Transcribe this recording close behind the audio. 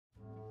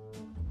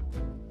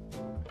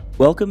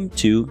Welcome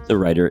to the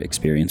Writer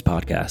Experience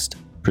Podcast,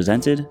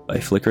 presented by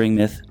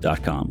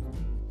FlickeringMyth.com.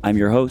 I'm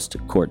your host,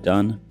 Court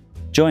Dunn.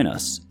 Join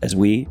us as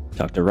we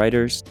talk to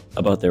writers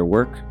about their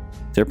work,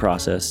 their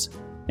process,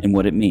 and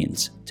what it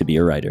means to be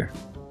a writer.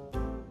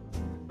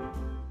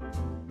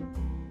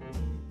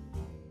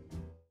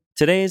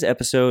 Today's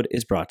episode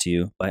is brought to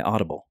you by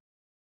Audible.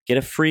 Get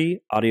a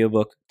free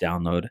audiobook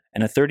download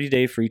and a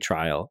 30-day free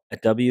trial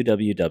at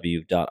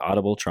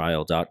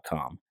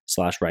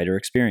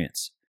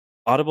www.audibletrial.com/writerexperience.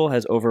 Audible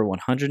has over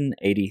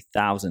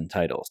 180,000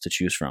 titles to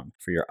choose from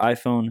for your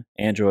iPhone,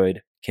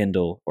 Android,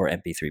 Kindle, or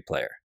MP3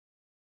 player.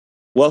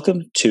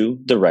 Welcome to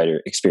the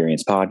Writer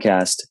Experience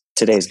Podcast.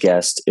 Today's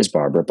guest is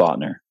Barbara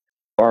Bottner.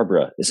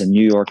 Barbara is a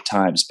New York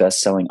Times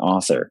best-selling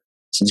author.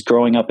 Since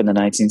growing up in the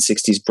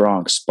 1960s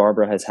Bronx,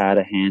 Barbara has had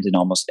a hand in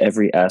almost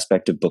every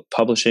aspect of book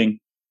publishing.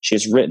 She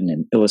has written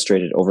and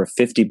illustrated over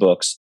 50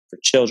 books for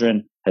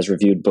children, has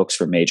reviewed books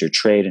for major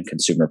trade and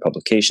consumer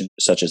publications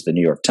such as the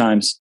New York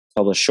Times,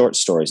 published short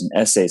stories and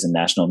essays in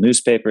national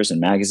newspapers and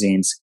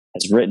magazines,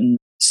 has written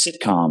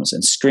sitcoms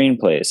and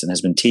screenplays, and has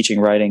been teaching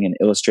writing and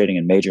illustrating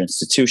in major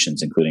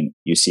institutions, including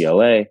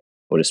UCLA,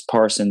 Otis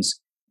Parsons,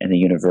 and the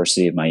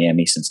University of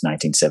Miami since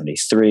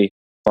 1973.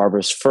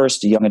 Barbara's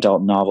first young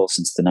adult novel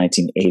since the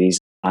 1980s,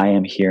 I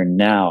Am Here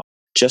Now,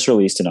 just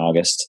released in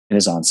August and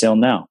is on sale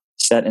now.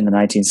 Set in the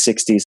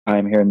 1960s, I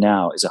Am Here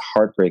Now is a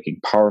heartbreaking,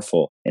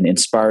 powerful, and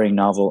inspiring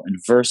novel in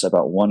verse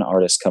about one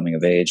artist coming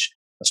of age,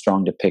 a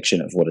strong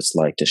depiction of what it's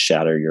like to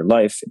shatter your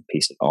life and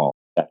piece it all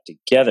back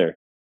together.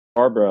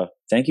 Barbara,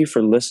 thank you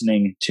for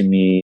listening to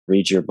me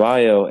read your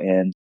bio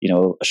and,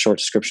 a short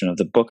description of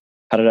the book.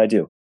 How did I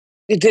do?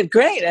 You did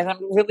great, and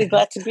I'm really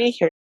glad to be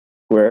here.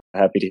 We're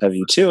happy to have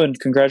you too, and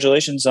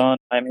congratulations on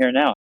I'm Here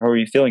Now. How are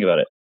you feeling about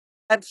it?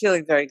 I'm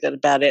feeling very good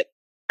about it.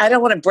 I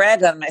don't want to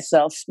brag on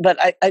myself, but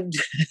I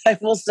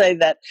will say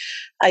that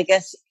I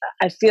guess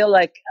I feel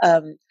like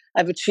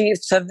I've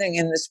achieved something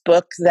in this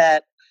book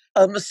that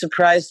almost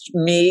surprised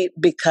me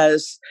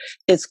because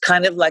it's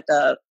kind of like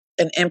an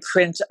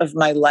imprint of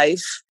my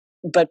life.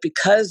 But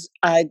because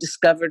I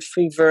discovered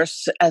free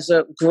verse as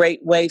a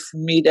great way for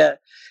me to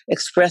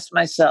express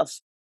myself,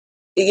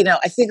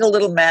 I think a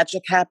little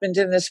magic happened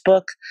in this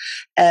book.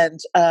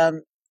 And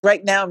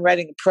right now I'm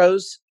writing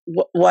prose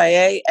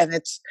YA, and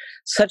it's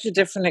such a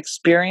different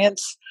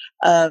experience.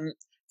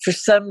 For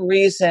some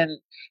reason,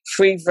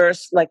 free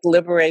verse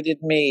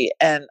liberated me,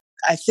 and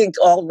I think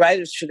all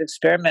writers should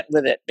experiment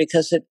with it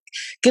because it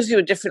gives you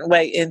a different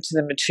way into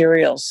the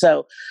material.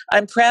 So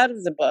I'm proud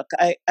of the book.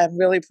 I'm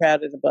really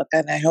proud of the book,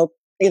 and I hope,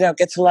 it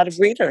gets a lot of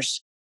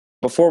readers.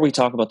 Before we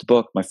talk about the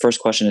book, my first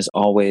question is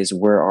always,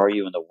 where are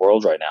you in the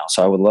world right now?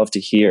 So I would love to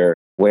hear,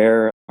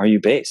 where are you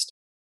based?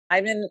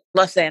 I'm in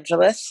Los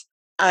Angeles.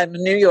 I'm a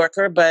New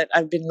Yorker, but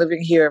I've been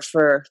living here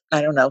for,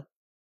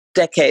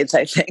 decades,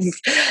 I think,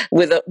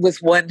 with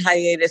one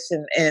hiatus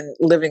in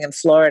living in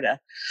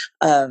Florida.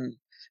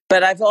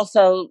 But I've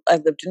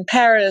lived in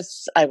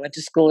Paris. I went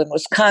to school in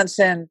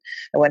Wisconsin.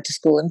 I went to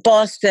school in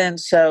Boston.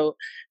 So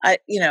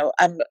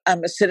I'm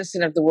a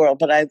citizen of the world,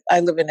 but I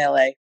live in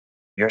LA.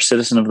 You're a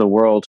citizen of the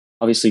world.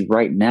 Obviously,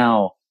 right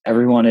now,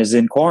 everyone is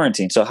in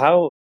quarantine. So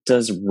how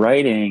does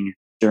writing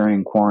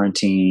during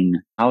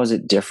quarantine, how is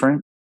it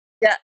different?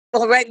 Yeah.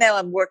 Well, right now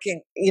I'm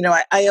working,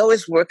 I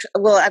always work.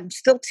 Well, I'm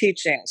still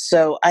teaching.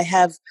 So I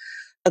have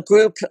a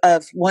group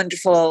of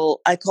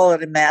wonderful, I call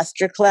it a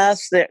master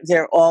class.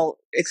 They're all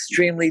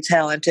extremely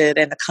talented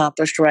and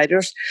accomplished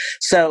writers.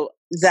 So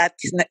that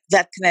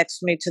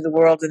connects me to the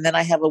world. And then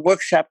I have a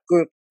workshop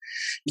group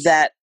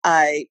that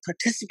I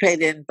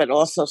participate in, but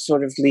also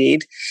sort of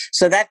lead.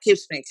 So that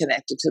keeps me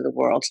connected to the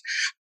world.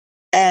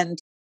 And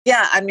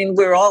yeah,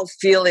 we're all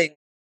feeling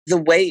the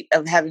weight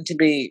of having to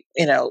be,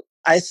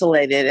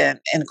 isolated and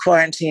in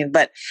quarantine.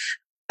 But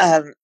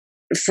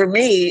for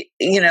me,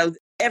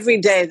 every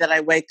day that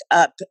I wake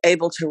up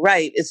able to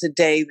write is a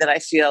day that I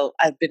feel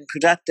I've been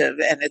productive,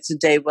 and it's a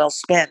day well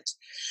spent.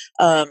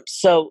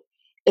 So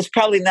it's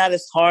probably not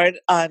as hard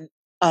on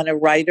a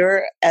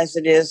writer as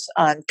it is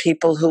on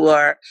people who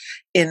are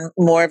in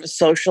more of a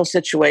social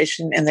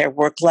situation in their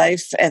work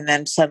life, and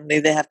then suddenly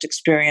they have to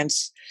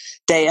experience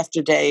day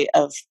after day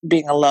of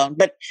being alone.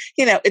 But,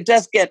 it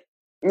does get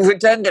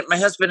redundant. My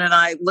husband and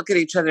I look at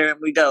each other and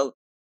we go,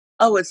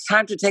 oh, it's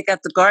time to take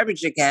out the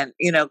garbage again,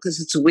 because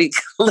it's a week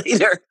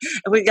later.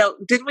 And we go,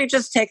 didn't we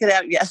just take it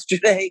out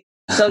yesterday?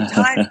 So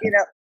time,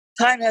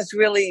 time has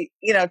really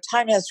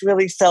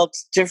felt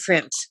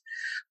different,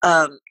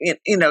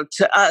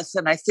 to us.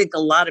 And I think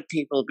a lot of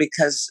people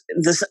because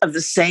of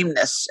the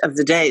sameness of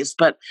the days.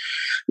 But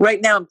right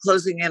now I'm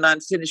closing in on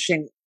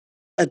finishing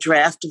a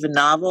draft of a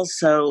novel.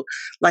 So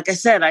like I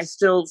said, I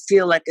still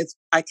feel like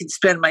I can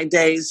spend my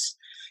days,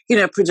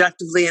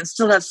 productively and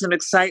still have some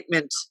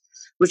excitement,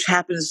 which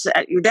happens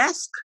at your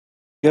desk.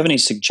 Do you have any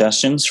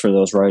suggestions for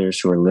those writers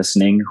who are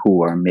listening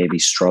who are maybe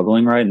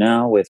struggling right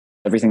now with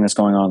everything that's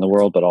going on in the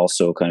world, but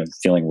also kind of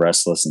feeling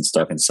restless and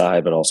stuck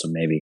inside, but also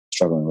maybe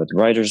struggling with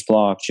writer's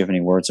block? Do you have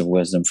any words of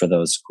wisdom for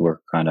those who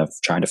are kind of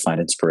trying to find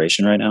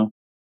inspiration right now?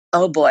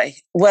 Oh boy.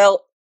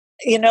 Well,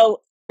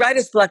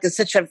 Writer's block is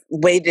such a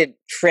weighted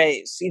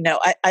phrase.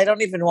 I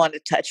don't even want to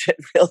touch it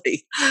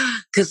really,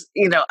 because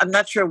I'm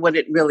not sure what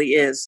it really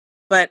is.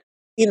 But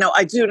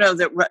I do know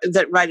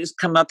that writers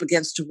come up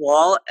against a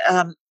wall,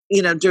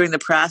 during the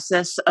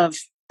process of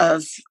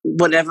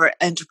whatever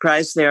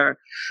enterprise they're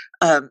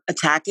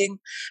attacking.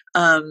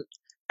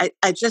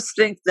 I just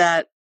think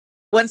that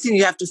one thing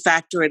you have to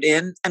factor it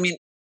in. I mean,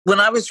 when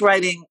I was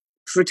writing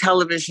for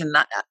television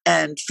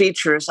and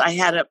features, I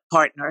had a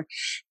partner,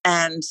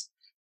 and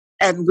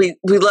we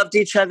loved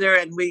each other,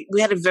 and we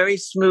had a very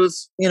smooth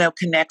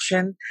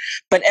connection.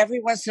 But every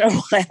once in a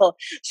while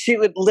she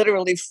would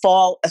literally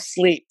fall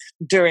asleep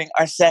during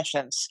our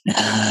sessions,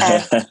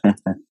 and,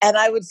 and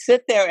I would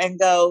sit there and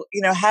go,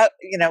 how,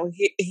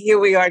 here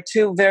we are,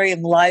 two very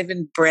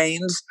enlivened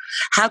brains,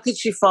 how could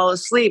she fall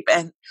asleep?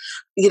 And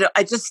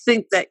I just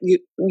think that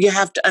you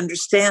have to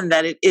understand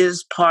that it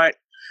is part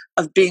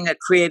of being a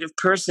creative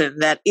person,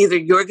 that either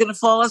you're going to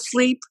fall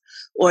asleep,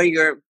 or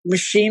your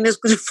machine is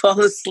going to fall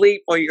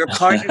asleep, or your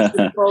partner's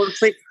going to fall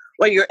asleep,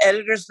 or your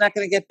editor's not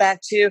going to get back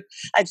to you.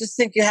 I just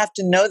think you have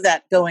to know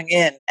that going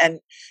in, and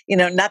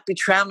not be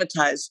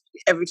traumatized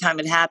every time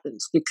it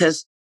happens,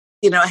 because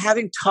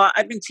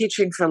I've been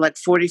teaching for like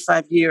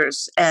 45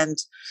 years, and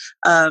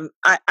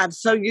I'm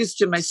so used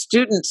to my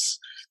students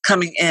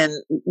coming in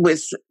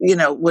with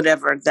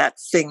whatever that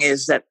thing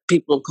is that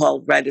people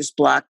call writer's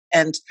block.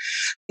 And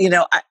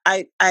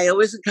I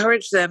always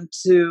encourage them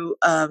to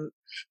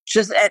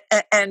just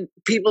and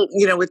people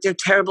with their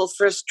terrible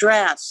first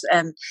drafts,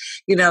 and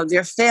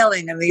they're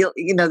failing, and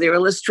their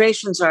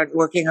illustrations aren't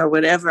working or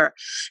whatever.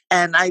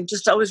 And I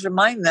just always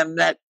remind them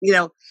that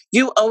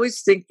you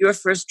always think your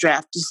first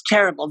draft is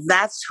terrible.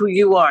 That's who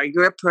you are.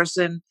 You're a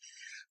person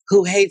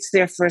who hates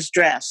their first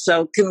draft.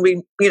 So can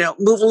we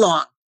move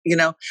along?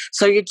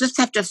 So you just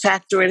have to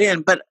factor it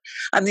in. But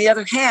on the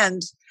other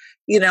hand,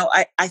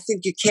 I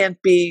think you can't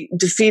be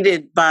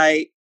defeated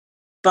by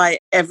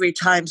every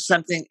time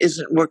something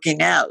isn't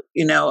working out,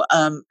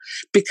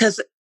 because,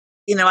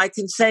 I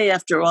can say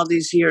after all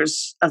these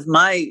years of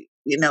my,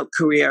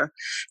 career,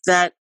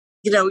 that,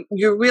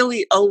 you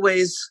really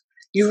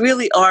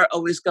are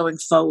always going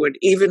forward,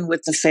 even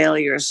with the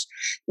failures.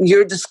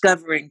 You're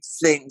discovering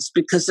things,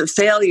 because a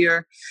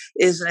failure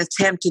is an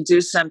attempt to do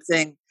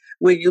something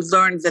where you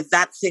learn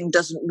that thing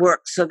doesn't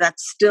work. So that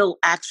still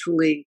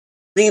actually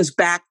leads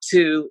back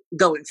to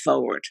going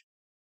forward.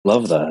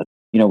 Love that.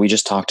 We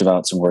just talked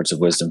about some words of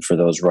wisdom for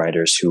those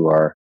writers who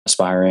are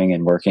aspiring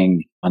and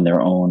working on their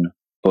own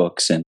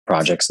books and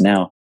projects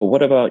now. But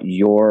what about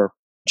your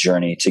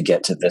journey to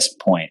get to this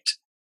point?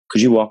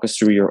 Could you walk us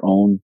through your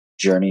own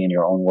journey in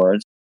your own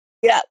words?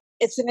 Yeah,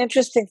 it's an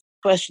interesting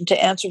question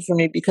to answer for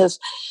me, because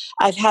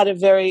I've had a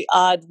very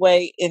odd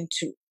way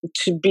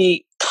to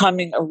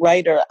becoming a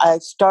writer. I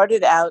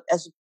started out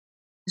as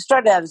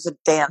a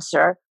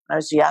dancer when I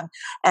was young,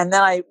 and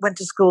then I went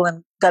to school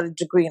and got a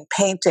degree in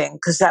painting,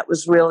 because that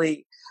was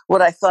really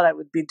what I thought I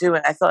would be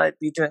doing. I thought I'd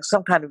be doing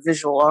some kind of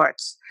visual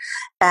arts.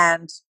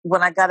 And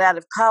when I got out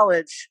of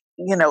college,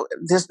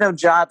 there's no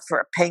job for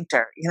a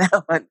painter,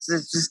 it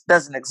just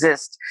doesn't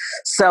exist.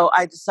 So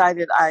I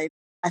decided I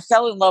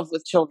fell in love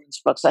with children's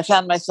books. I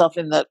found myself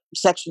in the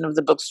section of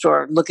the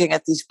bookstore looking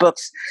at these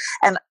books.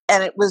 And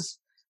it was,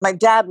 my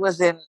dad was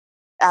in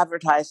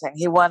advertising.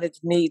 He wanted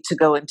me to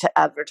go into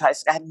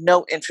advertising. I had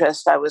no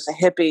interest. I was a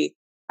hippie.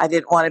 I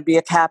didn't want to be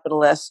a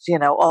capitalist,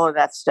 all of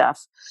that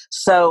stuff.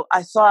 So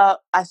I saw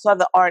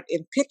the art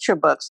in picture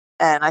books,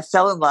 and I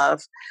fell in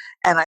love.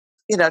 And I,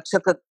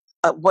 took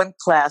a one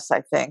class,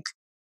 I think.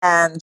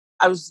 And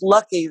I was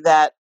lucky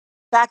that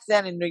back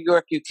then in New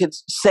York, you could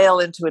sail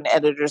into an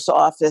editor's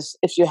office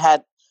if you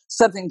had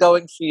something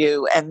going for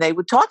you, and they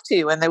would talk to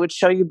you, and they would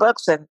show you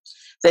books, and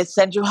they'd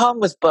send you home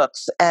with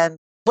books. And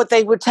what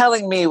they were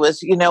telling me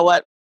was,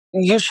 what,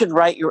 you should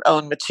write your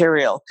own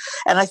material.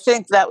 And I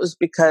think that was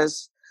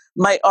because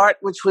my art,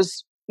 which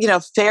was,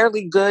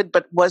 fairly good,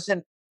 but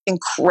wasn't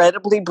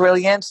incredibly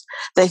brilliant,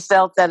 they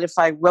felt that if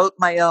I wrote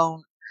my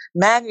own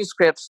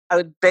manuscripts, I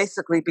would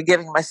basically be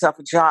giving myself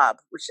a job,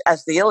 which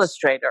as the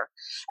illustrator,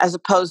 as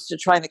opposed to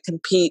trying to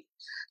compete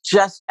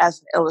just as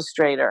an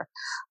illustrator.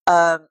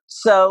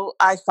 So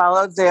I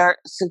followed their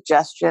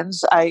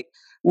suggestions. I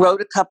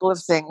wrote a couple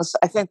of things.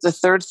 I think the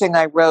third thing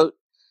I wrote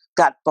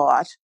got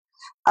bought.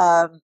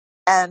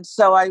 And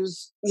so I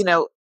was,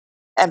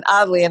 and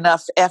oddly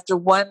enough, after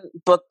one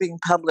book being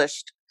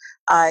published,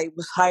 I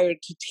was hired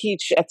to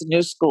teach at the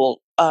New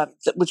School,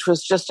 which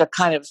was just a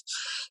kind of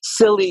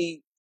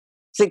silly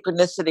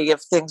synchronicity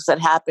of things that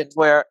happened,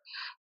 where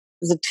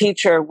the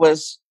teacher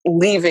was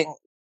leaving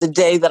the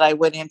day that I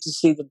went in to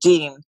see the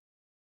dean.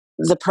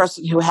 The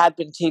person who had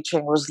been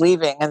teaching was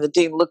leaving, and the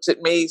dean looked at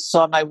me,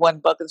 saw my one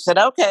book, and said,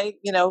 okay,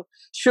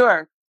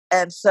 sure.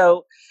 And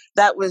so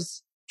that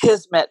was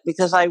kismet,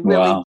 because I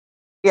really, Wow.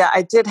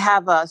 I did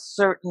have a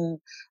certain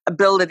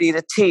ability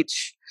to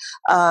teach.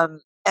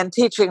 And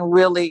teaching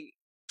really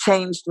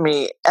changed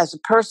me as a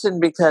person,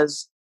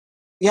 because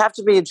you have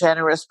to be a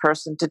generous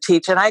person to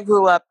teach. And I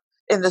grew up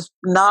in this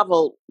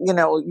novel,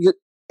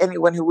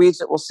 anyone who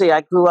reads it will see,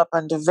 I grew up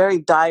under very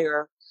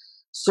dire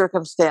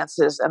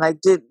circumstances, and I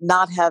did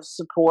not have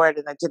support,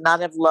 and I did not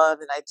have love,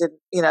 and I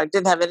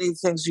didn't have any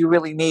things you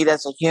really need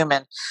as a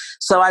human.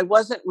 So I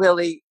wasn't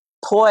really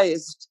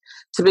poised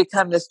to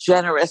become this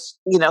generous,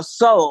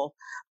 soul.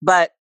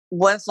 But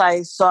once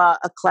I saw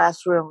a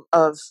classroom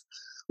of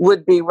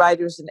would-be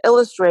writers and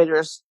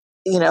illustrators,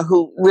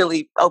 who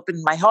really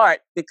opened my heart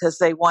because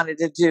they wanted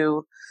to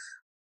do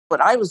what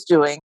I was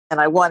doing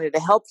and I wanted to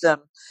help them.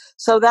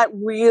 So that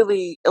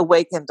really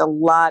awakened a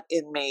lot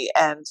in me.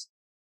 And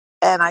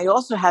I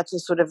also had to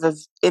sort of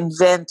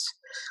invent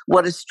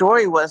what a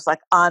story was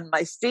like on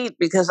my feet,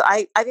 because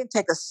I didn't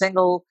take a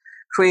single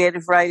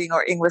creative writing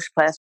or English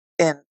class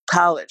in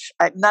college,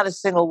 not a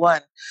single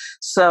one.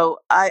 So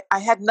I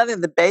had none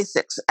of the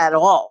basics at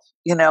all.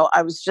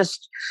 I was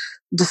just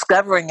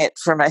discovering it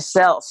for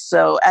myself.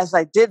 So as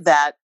I did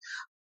that,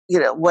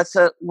 what's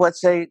a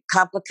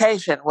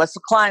complication? What's a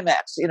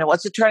climax?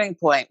 What's a turning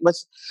point?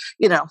 What's,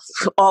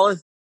 all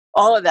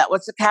of that.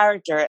 What's a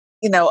character?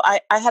 I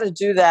had to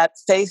do that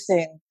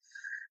facing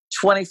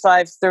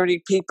 25,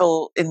 30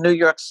 people in New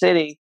York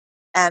City.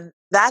 And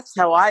that's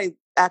how I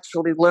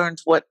actually learned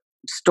what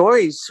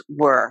stories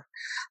were.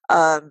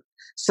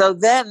 So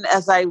then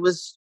as I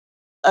was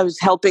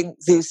helping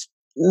these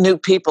new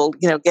people,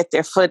 get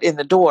their foot in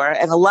the door,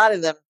 and a lot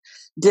of them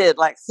did.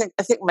 Like,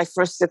 I think my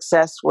first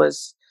success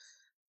was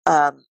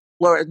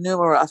Laura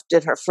Numeroff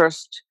did her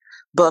first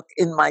book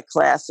in my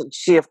class, and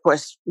she, of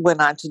course,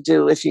 went on to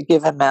do If You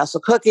Give a Mouse a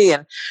Cookie.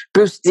 And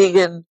Bruce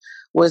Deegan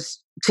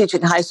was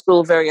teaching high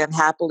school very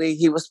unhappily.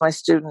 He was my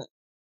student,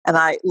 and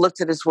I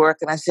looked at his work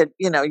and I said,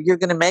 you're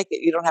going to make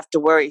it. You don't have to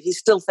worry. He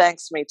still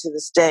thanks me to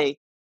this day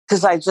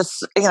because I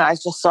just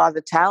saw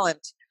the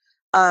talent.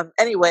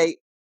 Anyway,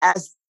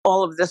 as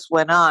all of this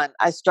went on,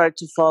 I started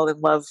to fall in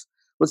love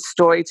with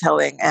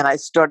storytelling, and I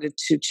started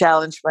to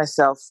challenge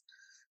myself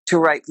to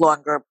write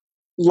longer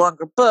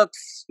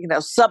books,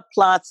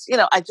 subplots.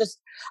 I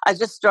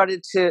just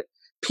started to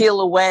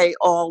peel away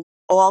all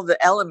the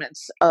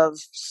elements of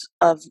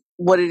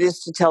what it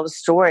is to tell a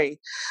story.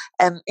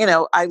 And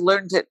I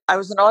learned it. I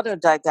was an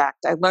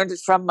autodidact. I learned it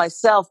from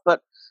myself,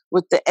 but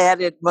with the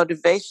added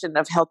motivation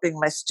of helping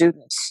my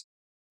students.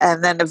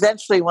 And then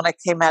eventually, when I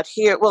came out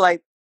here,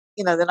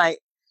 then I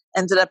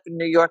ended up in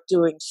New York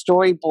doing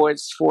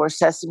storyboards for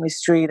Sesame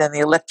Street and the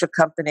Electric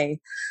Company,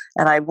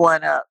 and I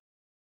won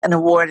an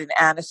award in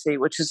Annecy,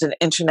 which is an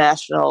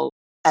international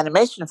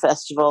animation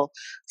festival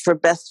for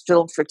best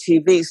film for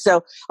TV.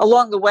 So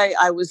along the way,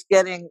 I was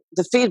getting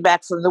the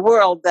feedback from the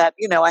world that,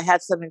 I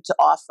had something to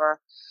offer,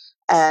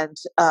 and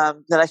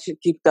that I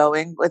should keep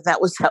going, and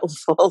that was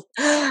helpful.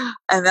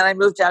 And then I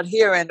moved out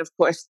here, and of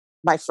course,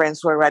 my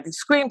friends were writing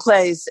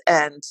screenplays.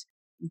 And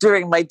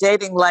during my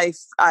dating life,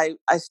 I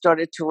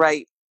started to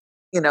write,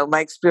 my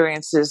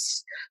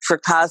experiences for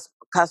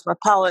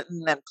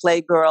Cosmopolitan and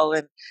Playgirl.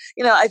 And,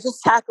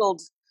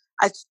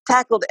 I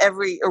tackled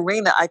every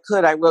arena I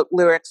could. I wrote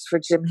lyrics for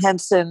Jim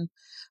Henson.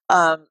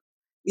 The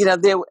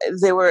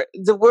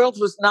world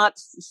was not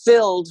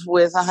filled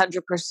with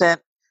 100%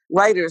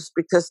 writers,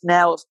 because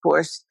now, of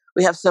course,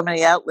 we have so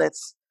many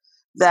outlets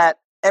that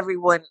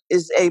everyone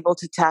is able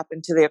to tap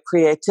into their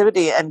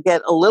creativity and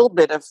get a little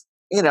bit of,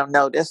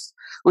 notice,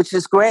 which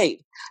is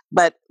great.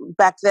 But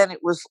back then it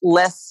was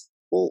less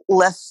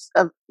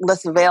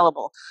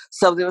available.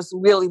 So there was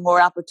really more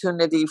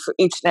opportunity for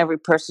each and every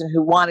person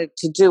who wanted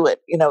to do it.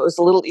 It was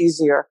a little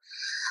easier.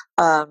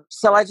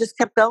 So I just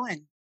kept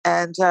going.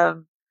 And,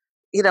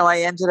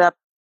 I ended up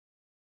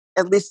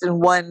at least in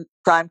one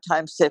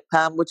primetime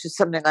sitcom, which is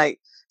something I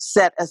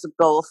set as a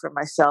goal for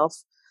myself.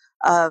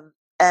 I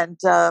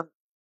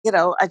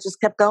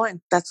just kept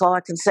going. That's all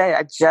I can say.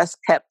 I just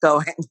kept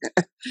going.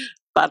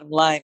 Bottom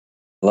line.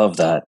 Love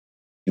that.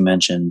 You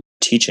mentioned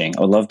teaching.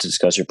 I would love to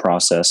discuss your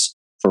process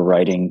for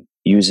writing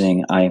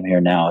using I Am Here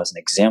Now as an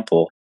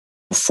example.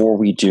 Before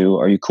we do,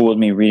 are you cool with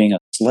me reading a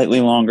slightly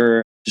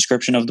longer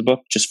description of the book,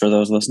 just for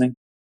those listening?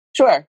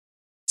 Sure.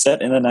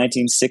 Set in the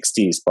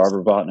 1960s,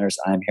 Barbara Botner's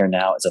I Am Here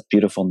Now is a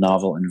beautiful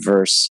novel in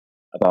verse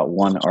about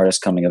one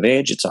artist coming of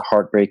age. It's a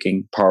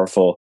heartbreaking,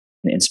 powerful,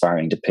 and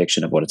inspiring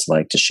depiction of what it's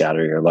like to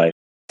shatter your life,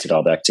 put it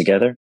all back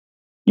together.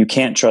 You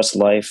can't trust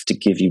life to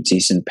give you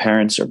decent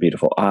parents or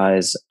beautiful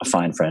eyes, a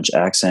fine French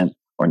accent,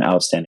 or an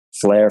outstanding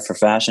flair for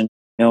fashion.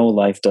 No,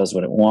 life does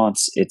what it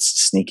wants. It's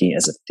sneaky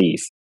as a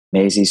thief.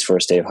 Maisie's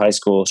first day of high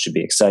school should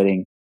be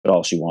exciting, but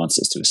all she wants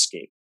is to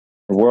escape.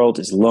 Her world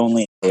is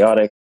lonely and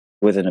chaotic,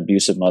 with an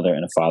abusive mother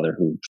and a father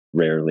who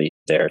rarely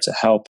there to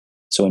help.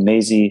 So when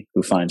Maisie,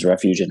 who finds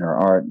refuge in her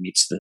art,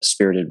 meets the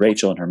spirited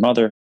Rachel and her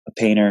mother, a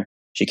painter,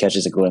 she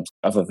catches a glimpse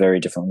of a very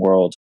different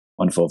world,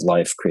 one full of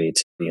life,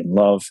 creativity, and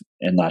love,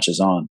 and latches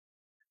on.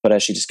 But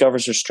as she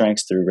discovers her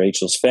strengths through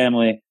Rachel's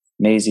family,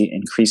 Maisie,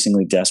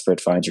 increasingly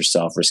desperate, finds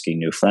herself risking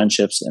new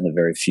friendships and the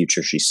very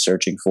future she's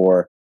searching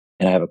for.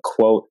 And I have a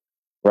quote,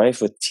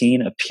 rife with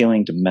teen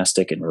appealing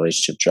domestic and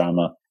relationship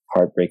drama,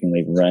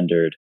 heartbreakingly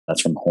rendered.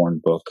 That's from Horn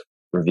Book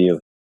Review.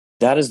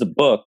 That is the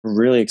book. We're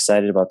really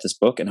excited about this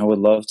book, and I would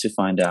love to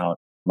find out.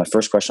 My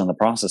first question on the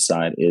process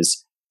side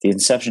is the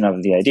inception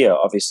of the idea.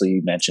 Obviously,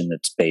 you mentioned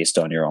it's based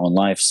on your own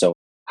life. So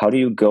how do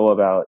you go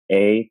about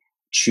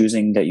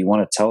choosing that you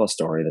want to tell a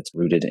story that's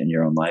rooted in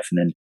your own life? And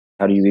then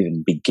how do you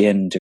even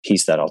begin to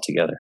piece that all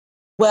together?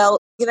 Well,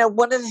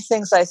 one of the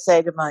things I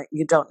say to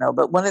you don't know,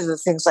 but one of the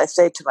things I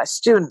say to my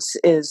students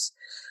is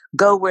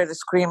go where the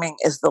screaming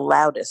is the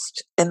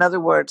loudest. In other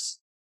words,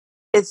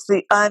 it's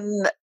the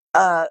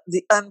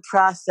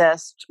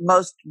unprocessed,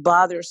 most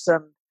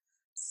bothersome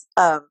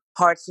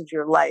parts of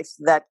your life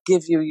that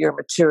give you your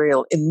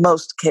material in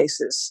most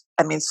cases.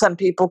 I mean, some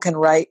people can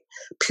write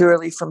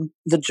purely from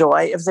the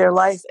joy of their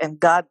life, and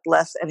God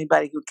bless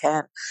anybody who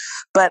can.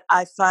 But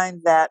I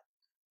find that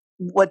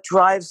what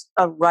drives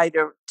a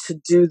writer to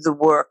do the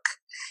work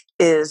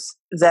is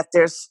that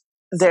there's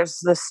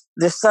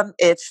some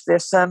itch,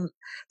 there's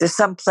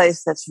some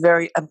place that's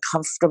very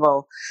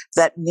uncomfortable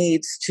that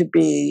needs to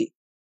be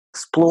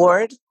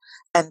explored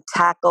and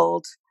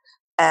tackled,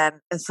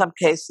 and in some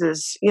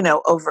cases,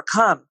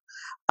 overcome.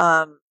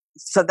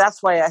 So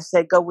that's why I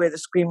say go where the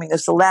screaming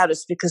is the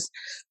loudest, because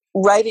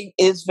writing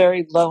is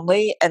very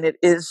lonely and it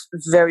is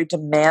very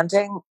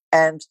demanding.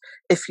 And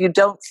if you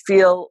don't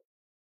feel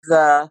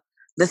the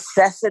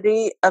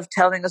necessity of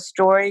telling a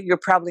story, you're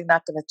probably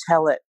not going to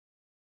tell it.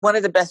 One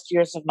of the best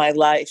years of my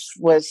life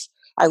was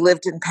I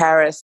lived in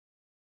Paris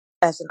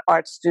as an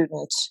art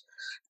student.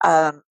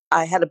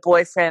 I had a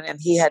boyfriend and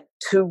he had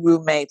two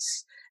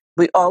roommates.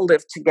 We all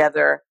lived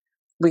together.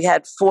 We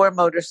had 4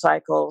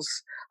 motorcycles.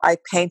 I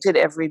painted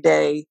every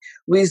day.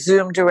 We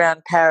zoomed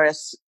around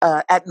Paris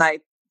at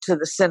night to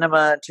the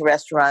cinema, to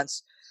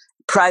restaurants,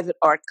 private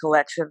art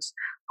collections.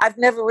 I've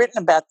never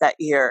written about that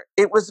year.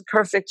 It was a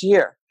perfect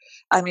year.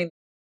 I mean,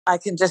 I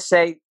can just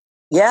say,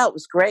 yeah, it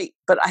was great,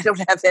 but I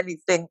don't have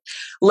anything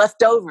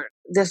left over.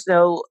 There's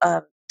no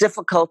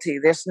difficulty.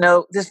 There's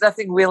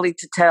nothing really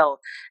to tell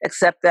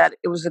except that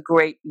it was a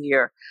great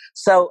year.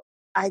 So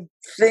I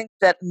think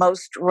that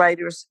most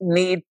writers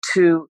need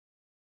to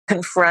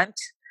confront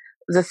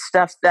the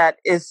stuff that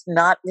is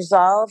not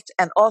resolved.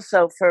 And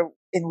also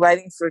in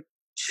writing for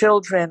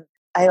children,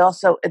 I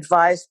also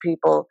advise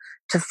people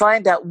to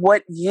find out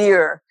what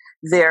year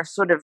they're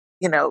sort of,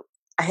 I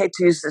hate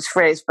to use this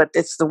phrase, but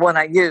it's the one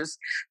I use.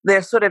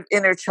 Their sort of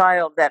inner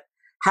child that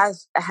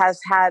has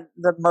had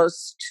the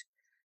most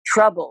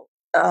trouble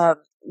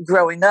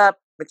growing up,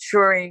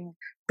 maturing,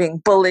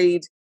 being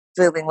bullied,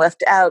 feeling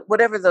left out,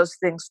 whatever those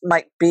things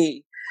might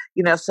be.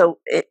 So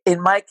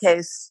in my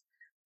case,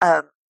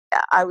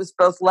 I was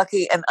both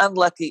lucky and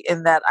unlucky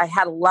in that I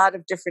had a lot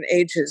of different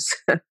ages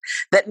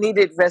that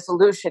needed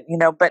resolution,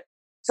 but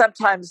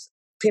sometimes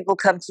people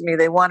come to me,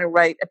 they want to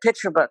write a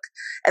picture book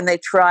and they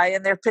try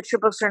and their picture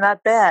books are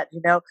not bad,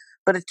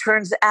 but it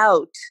turns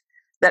out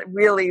that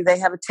really they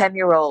have a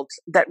 10-year-old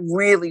that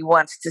really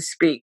wants to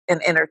speak, an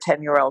inner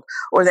 10-year-old,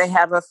 or they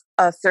have a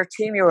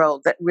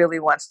 13-year-old that really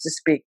wants to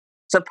speak.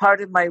 So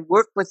part of my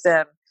work with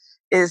them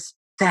is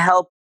to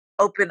help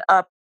open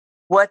up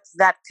what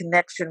that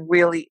connection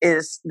really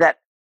is that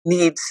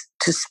needs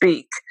to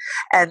speak.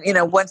 And,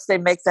 once they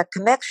make that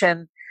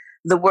connection,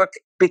 the work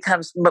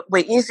becomes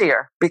way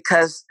easier,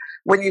 because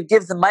when you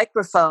give the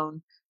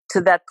microphone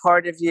to that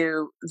part of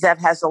you that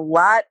has a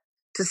lot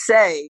to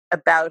say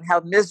about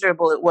how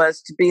miserable it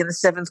was to be in the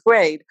 7th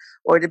grade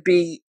or to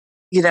be,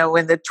 in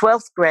the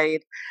 12th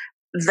grade,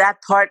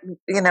 that part,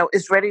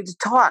 is ready to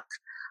talk.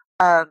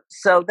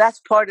 So that's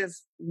part of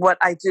what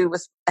I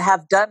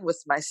have done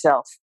with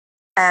myself.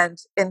 And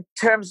in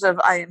terms of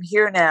I Am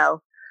Here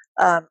Now,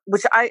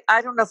 which I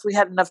don't know if we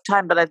had enough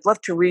time, but I'd love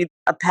to read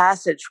a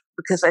passage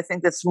because I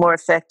think that's more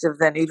effective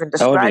than even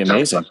describing. That would be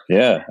amazing.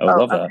 Yeah, I would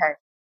love that. Okay.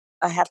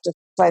 I have to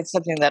find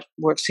something that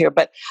works here.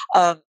 But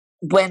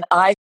when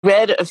I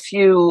read a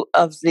few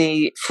of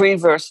the free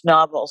verse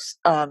novels,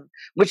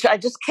 which I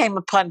just came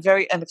upon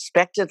very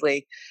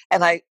unexpectedly,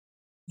 and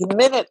the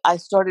minute I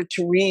started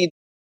to read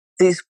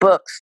these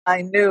books,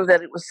 I knew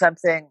that it was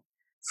something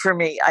for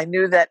me. I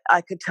knew that I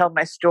could tell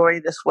my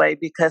story this way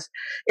because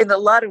in a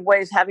lot of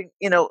ways, having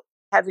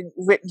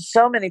written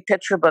so many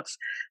picture books,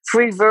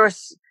 free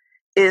verse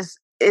is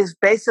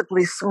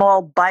basically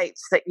small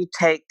bites that you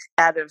take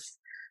out of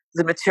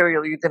the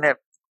material you're going to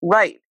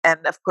write.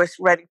 And of course,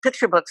 writing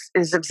picture books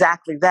is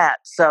exactly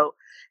that. So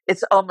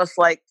it's almost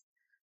like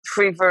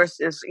free verse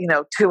is,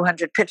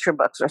 200 picture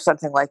books or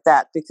something like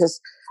that, because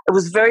it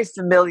was very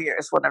familiar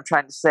is what I'm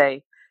trying to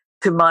say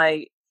to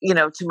my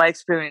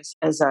experience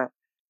as a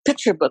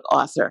picture book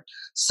author.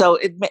 So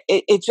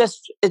it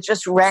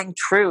just rang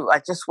true. I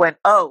just went,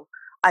 oh,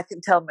 I can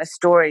tell my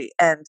story.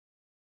 And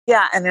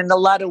yeah, and in a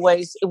lot of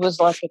ways, it was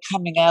like a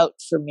coming out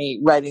for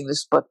me writing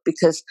this book,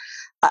 because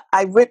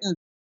I've written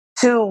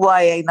 2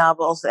 YA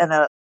novels and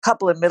a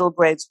couple of middle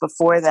grades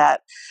before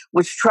that,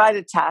 which try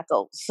to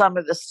tackle some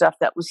of the stuff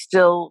that was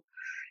still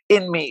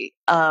in me.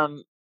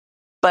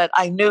 But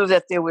I knew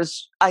that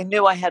I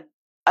knew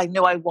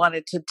I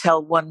wanted to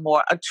tell one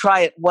more, try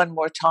it one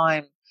more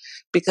time,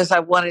 because I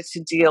wanted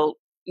to deal,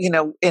 in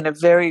a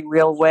very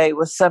real way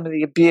with some of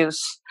the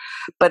abuse,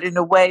 but in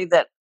a way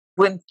that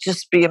wouldn't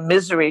just be a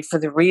misery for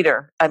the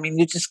reader. I mean,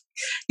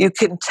 you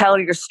can tell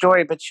your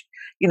story, but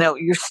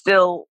you're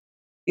still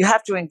You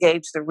have to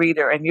engage the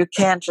reader, and you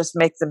can't just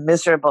make them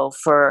miserable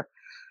for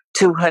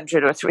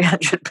 200 or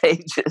 300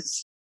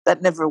 pages.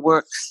 That never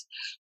works.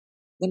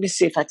 Let me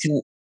see if I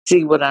can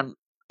see what I'm.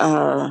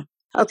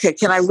 Okay,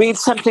 can I read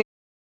something?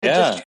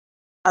 Yeah.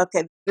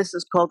 Okay, this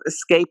is called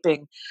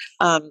Escaping.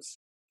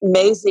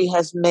 Maisie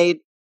has made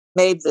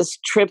this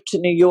trip to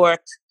New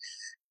York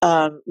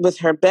with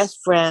her best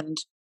friend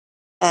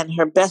and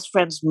her best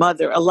friend's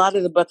mother. A lot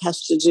of the book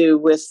has to do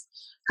with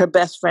her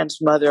best friend's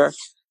mother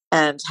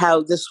and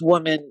how this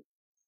woman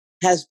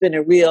has been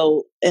a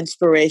real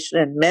inspiration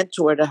and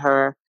mentor to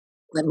her.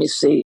 Let me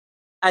see.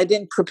 I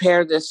didn't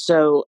prepare this,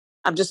 so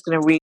I'm just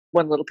going to read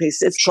one little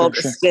piece. It's called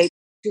Escape.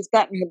 She's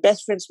gotten her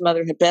best friend's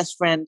mother, her best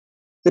friend,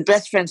 the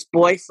best friend's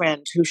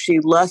boyfriend, who she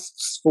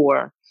lusts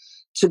for,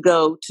 to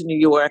go to New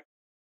York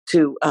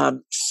to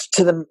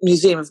the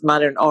Museum of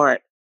Modern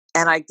Art.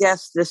 And I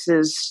guess this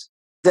is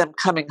them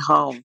coming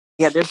home.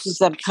 Yeah, this is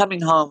them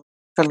coming home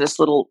from this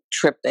little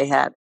trip they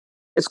had.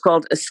 It's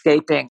called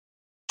Escaping.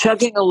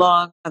 Chugging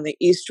along on the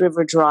East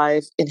River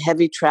Drive in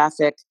heavy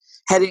traffic,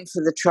 heading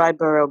for the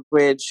Triborough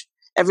Bridge,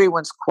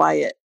 everyone's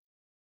quiet.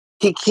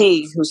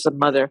 Kiki, who's the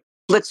mother,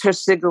 flicks her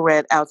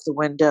cigarette out the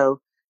window.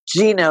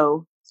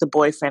 Gino, the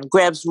boyfriend,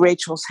 grabs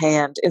Rachel's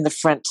hand in the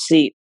front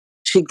seat.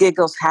 She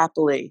giggles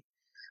happily.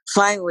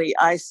 Finally,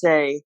 I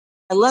say,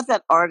 I love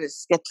that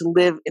artists get to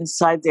live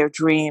inside their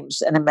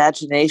dreams and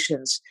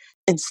imaginations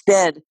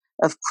instead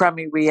of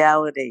crummy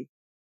reality.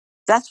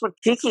 That's what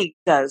Kiki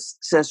does,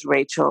 says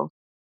Rachel.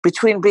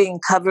 Between being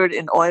covered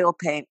in oil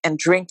paint and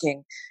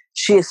drinking,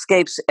 she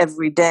escapes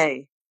every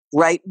day.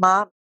 Right,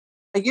 Mom?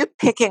 Are you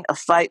picking a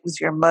fight with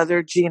your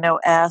mother, Gino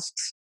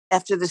asks,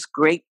 after this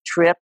great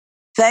trip?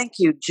 Thank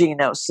you,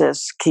 Gino,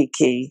 says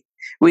Kiki.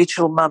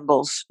 Rachel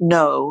mumbles,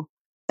 no,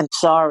 and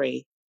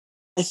sorry.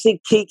 I see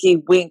Kiki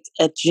winked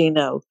at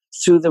Gino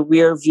through the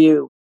rear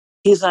view.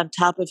 He's on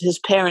top of his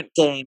parent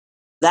game,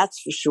 that's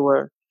for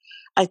sure.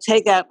 I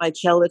take out my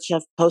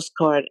Chelychev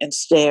postcard and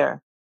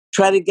stare,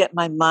 try to get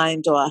my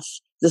mind off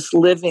this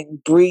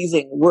living,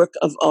 breathing work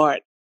of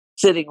art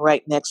sitting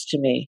right next to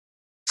me.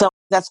 So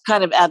that's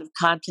kind of out of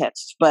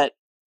context, but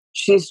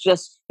she's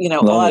just,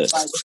 awed by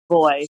this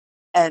boy.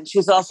 And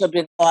she's also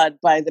been awed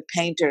by the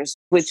painters,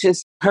 which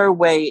is her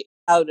way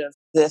out of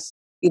this,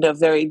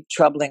 very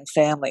troubling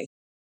family.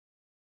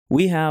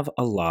 We have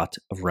a lot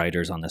of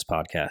writers on this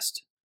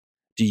podcast.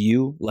 Do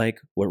you like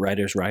what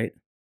writers write?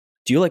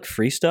 Do you like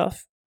free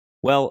stuff?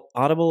 Well,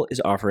 Audible is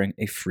offering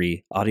a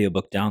free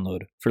audiobook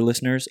download for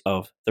listeners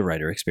of the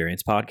Writer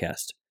Experience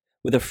podcast,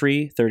 with a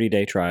free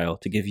 30-day trial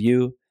to give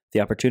you the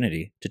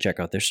opportunity to check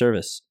out their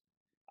service.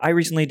 I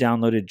recently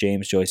downloaded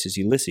James Joyce's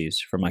Ulysses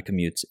for my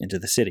commutes into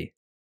the city,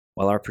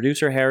 while our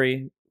producer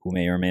Harry, who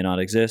may or may not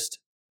exist,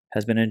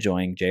 has been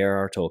enjoying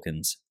J.R.R.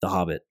 Tolkien's The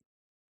Hobbit.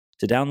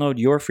 To download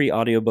your free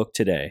audiobook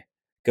today,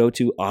 go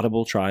to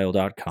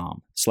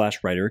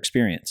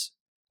audibletrial.com/writerexperience.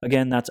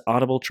 Again, that's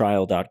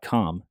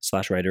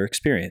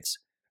audibletrial.com/writerexperience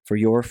for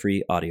your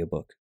free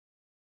audiobook.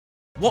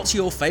 What's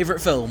your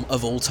favourite film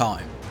of all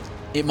time?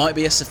 It might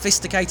be a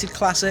sophisticated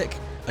classic,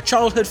 a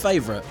childhood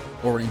favourite,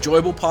 or an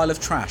enjoyable pile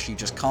of trash you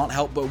just can't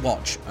help but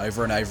watch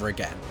over and over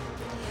again.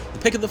 The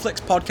Pick of the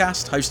Flicks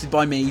podcast, hosted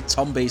by me,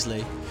 Tom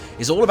Beasley,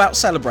 is all about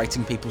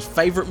celebrating people's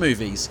favourite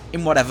movies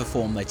in whatever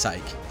form they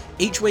take.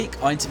 Each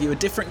week, I interview a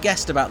different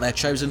guest about their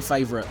chosen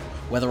favourite,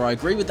 whether I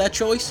agree with their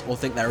choice or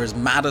think they're as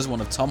mad as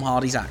one of Tom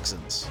Hardy's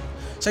accents.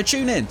 So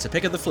tune in to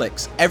Pick of the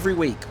Flicks every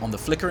week on the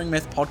Flickering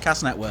Myth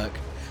Podcast Network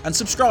and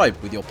subscribe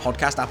with your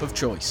podcast app of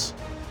choice.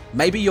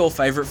 Maybe your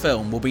favourite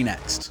film will be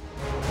next.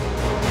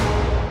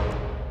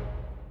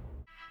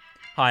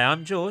 Hi,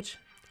 I'm George.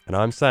 And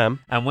I'm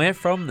Sam. And we're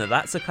from the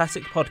That's a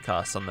Classic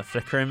podcast on the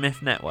Flickering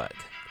Myth Network.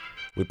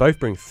 We both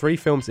bring 3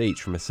 films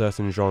each from a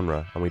certain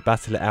genre, and we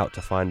battle it out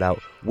to find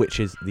out which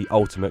is the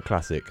ultimate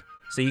classic.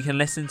 So you can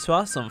listen to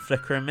us on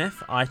Flickering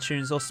Myth,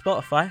 iTunes or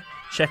Spotify.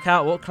 Check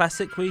out what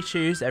classic we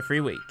choose every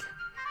week.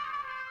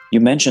 You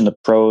mentioned the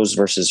prose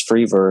versus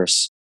free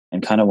verse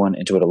and kind of went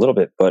into it a little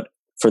bit, but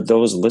for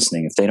those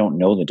listening, if they don't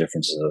know the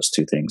difference of those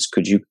two things,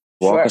 could you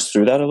walk us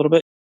through that a little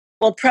bit?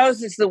 Well,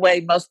 prose is the way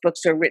most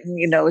books are written.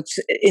 It's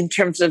in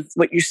terms of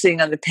what you're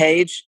seeing on the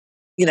page.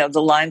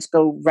 The lines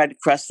go right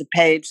across the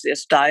page.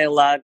 There's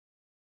dialogue,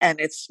 and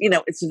it's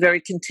a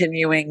very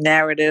continuing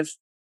narrative.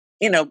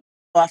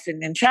 Often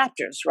in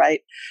chapters,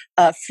 right?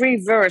 Free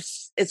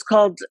verse. It's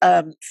called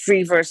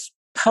free verse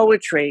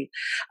poetry.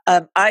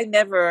 I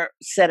never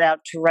set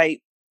out to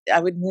write.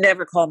 I would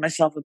never call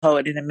myself a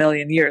poet in a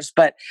million years.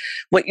 But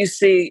what you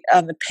see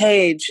on the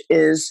page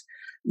is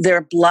there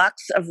are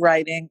blocks of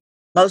writing.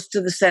 Most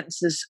of the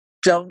sentences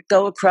don't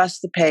go across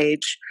the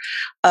page.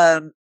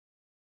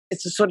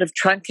 It's a sort of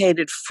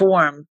truncated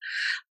form.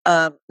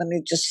 Let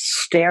me just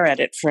stare at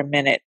it for a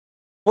minute.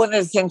 One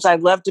of the things I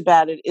loved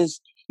about it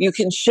is you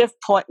can shift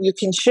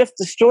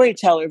the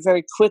storyteller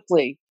very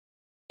quickly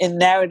in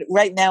narrative.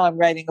 Right now I'm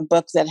writing a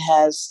book that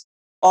has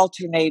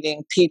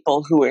alternating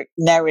people who are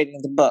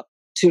narrating the book.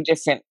 2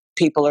 different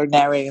people are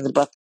narrating the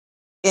book.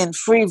 In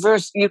free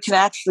verse, you can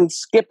actually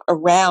skip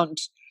around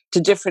to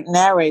different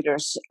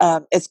narrators.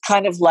 It's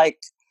kind of like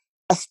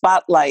a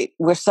spotlight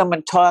where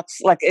someone talks,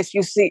 like if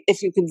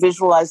you can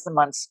visualize them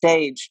on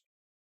stage,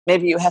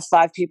 maybe you have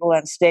 5 people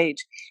on stage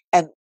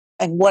and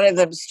one of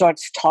them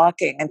starts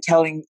talking and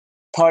telling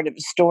part of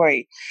a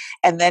story.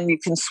 And then you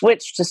can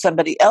switch to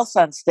somebody else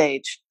on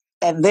stage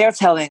and they're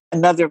telling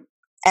another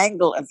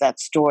angle of that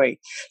story.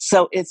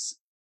 So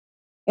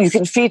you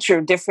can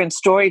feature different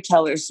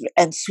storytellers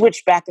and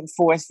switch back and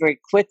forth very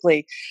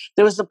quickly.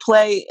 There was a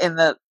play in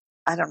the,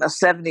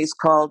 70s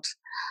called,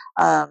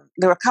 there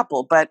were a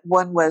couple, but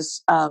one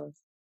was,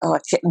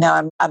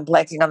 now I'm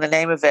blanking on the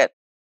name of it,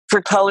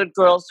 For Colored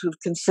Girls Who've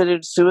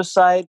Considered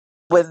Suicide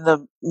When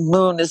the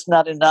Moon Is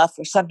Not Enough,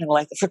 or something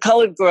like that. For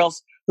Colored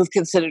Girls Who've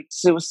Considered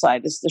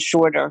Suicide is the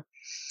shorter.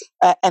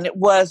 And it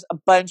was a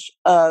bunch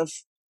of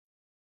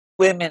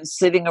women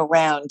sitting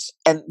around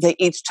and they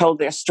each told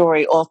their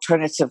story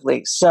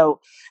alternatively. So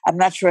I'm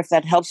not sure if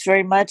that helps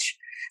very much,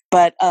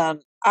 but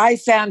I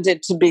found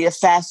it to be a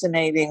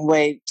fascinating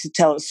way to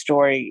tell a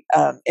story.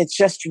 It's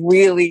just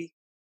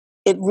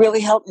it really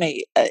helped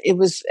me.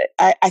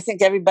 I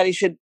think everybody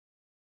should,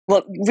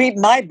 read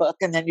my book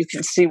and then you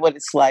can see what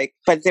it's like.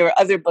 But there are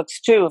other books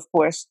too, of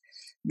course,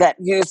 that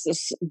use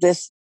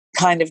this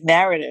kind of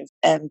narrative.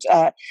 And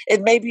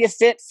it may be a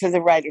fit for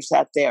the writers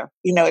out there.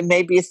 It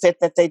may be a fit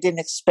that they didn't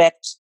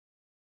expect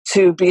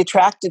to be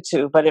attracted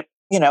to, but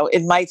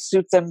it might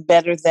suit them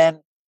better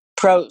than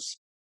prose.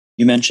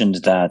 You mentioned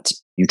that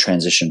you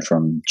transitioned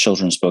from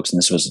children's books, and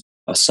this was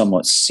a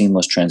somewhat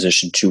seamless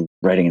transition to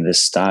writing in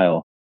this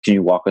style. Can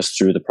you walk us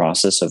through the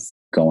process of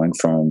going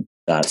from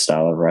that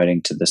style of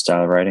writing to this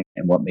style of writing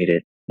and what made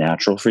it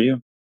natural for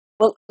you?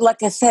 Well,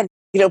 like I said,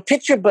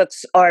 picture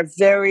books are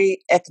very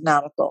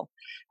economical.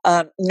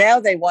 Now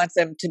they want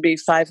them to be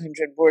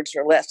 500 words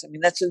or less. I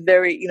mean, that's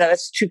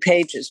that's 2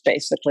 pages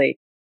basically.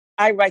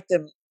 I write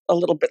them a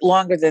little bit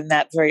longer than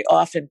that very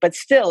often, but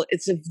still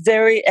it's a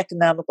very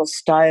economical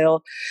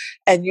style.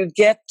 And you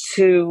get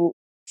to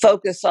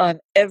focus on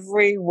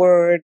every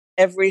word,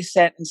 every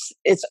sentence.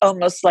 It's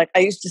almost like I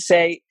used to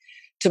say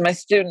to my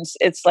students,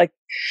 it's like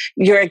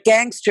you're a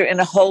gangster in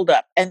a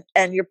holdup and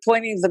you're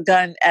pointing the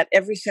gun at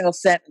every single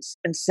sentence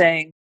and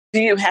saying,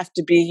 do you have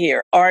to be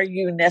here? Are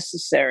you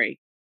necessary?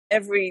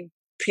 Every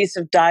piece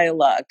of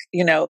dialogue,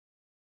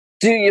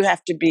 do you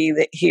have to be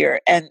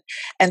here? And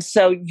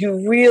so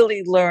you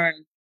really learn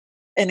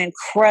an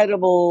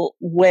incredible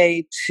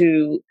way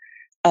to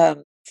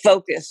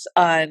focus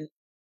on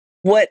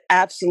what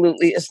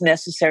absolutely is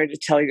necessary to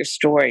tell your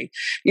story.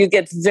 You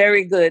get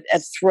very good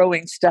at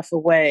throwing stuff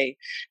away.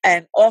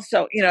 And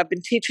also, I've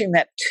been teaching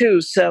that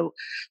too. So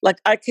like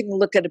I can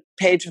look at a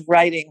page of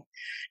writing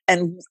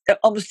and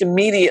almost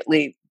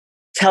immediately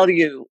tell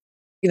you,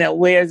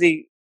 where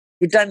the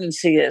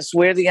redundancy is,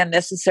 where the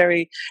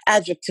unnecessary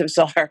adjectives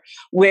are,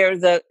 where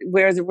the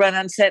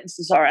run-on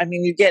sentences are. I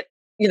mean, you get,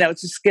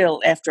 it's a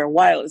skill after a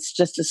while. It's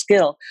just a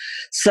skill.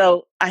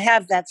 So I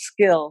have that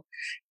skill.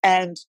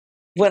 And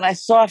when I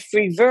saw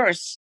free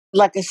verse,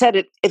 like I said,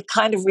 it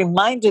kind of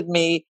reminded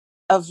me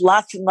of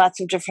lots and lots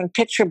of different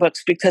picture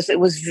books because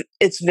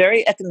it's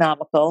very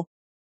economical.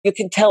 You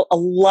can tell a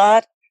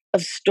lot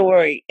of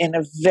story in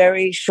a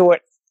very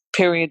short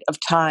period of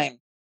time.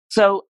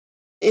 So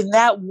in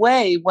that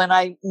way, when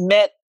I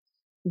met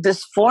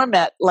this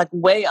format, like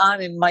way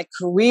on in my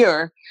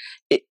career,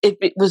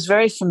 it was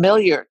very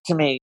familiar to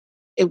me.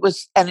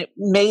 And it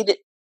made it,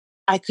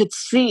 I could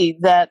see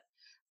that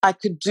I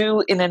could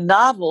do in a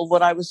novel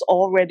what I was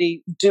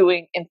already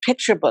doing in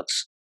picture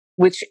books,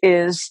 which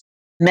is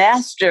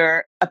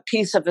master a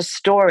piece of a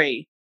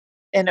story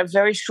in a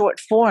very short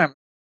form.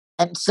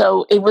 And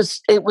so it was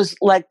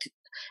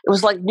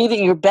like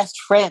meeting your best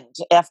friend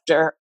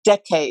after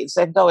decades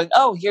and going,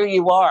 oh, here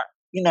you are.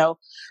 You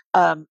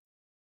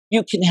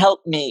can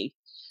help me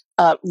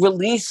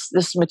release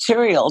this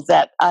material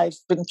that I've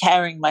been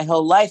carrying my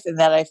whole life and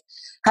that I've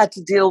had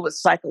to deal with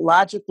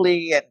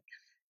psychologically and,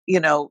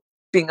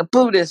 being a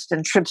Buddhist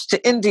and trips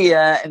to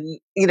India and,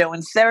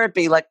 in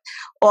therapy, like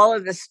all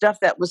of this stuff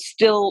that was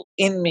still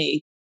in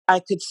me. I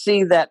could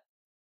see that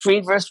free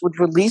verse would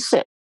release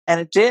it,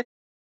 and it did.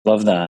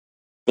 Love that.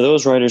 For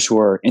those writers who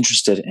are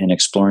interested in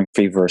exploring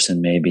free verse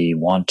and maybe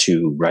want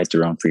to write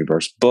their own free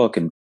verse book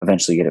and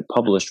eventually get it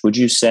published, would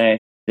you say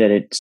that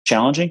it's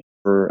challenging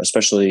for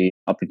especially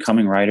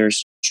up-and-coming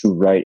writers to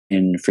write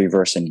in free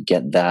verse and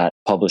get that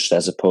published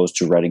as opposed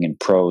to writing in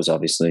prose?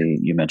 Obviously,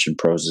 you mentioned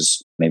prose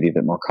is maybe a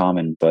bit more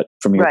common, but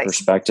from your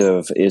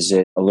perspective, is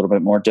it a little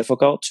bit more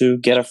difficult to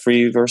get a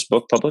free verse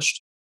book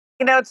published?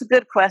 It's a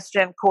good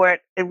question, Court.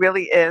 It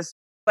really is.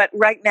 But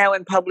right now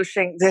in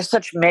publishing, there's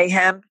such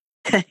mayhem.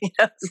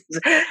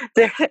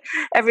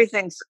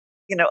 Everything's,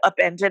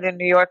 upended in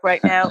New York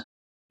right now.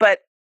 But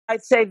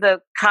I'd say the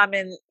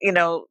common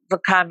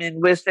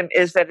wisdom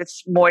is that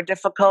it's more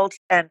difficult.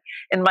 And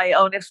in my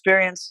own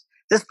experience,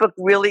 this book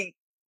really,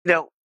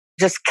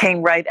 just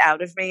came right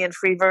out of me in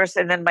free verse.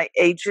 And then my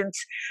agent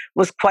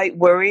was quite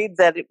worried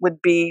that it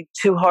would be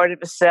too hard of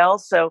a sell.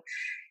 So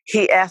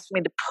he asked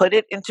me to put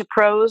it into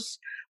prose,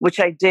 which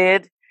I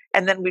did.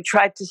 And then we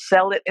tried to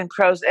sell it in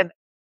prose. And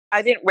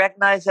I didn't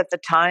recognize at the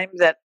time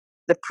that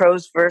the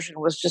prose version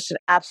was just an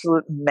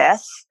absolute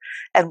mess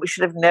and we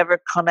should have never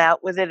come out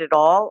with it at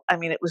all. I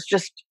mean, it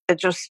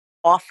just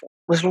awful.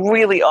 It was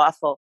really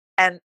awful.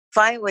 And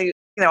finally,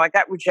 I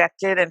got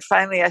rejected. And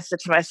finally I said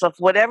to myself,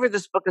 whatever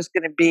this book is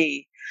going to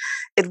be,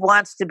 it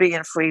wants to be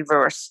in free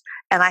verse.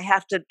 And I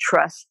have to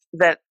trust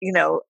that,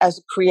 as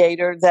a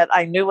creator, that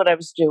I knew what I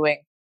was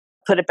doing,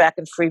 put it back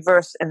in free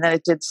verse, and then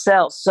it did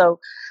sell. So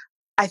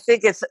I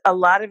think a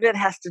lot of it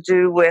has to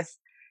do with,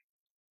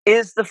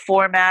 is the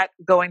format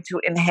going to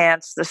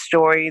enhance the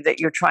story that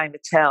you're trying to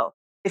tell?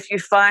 If you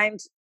find,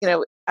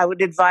 I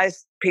would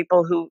advise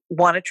people who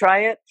want to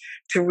try it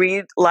to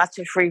read lots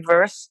of free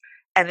verse.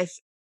 And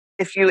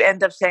if you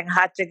end up saying,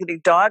 hot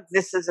diggity dog,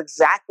 this is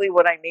exactly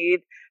what I need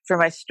for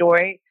my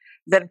story,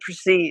 then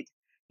proceed,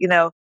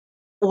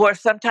 or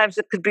sometimes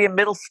it could be a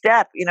middle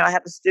step. I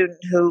have a student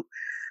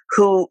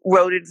who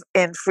wrote it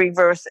in free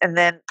verse and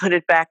then put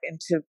it back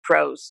into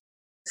prose.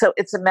 So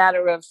it's a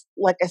matter of,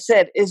 like I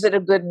said, is it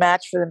a good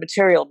match for the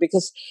material?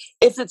 Because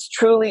if it's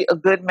truly a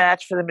good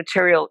match for the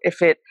material,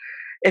 if it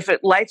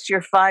lights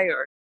your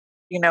fire,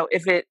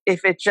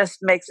 if it just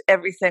makes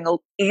everything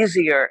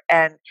easier,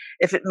 and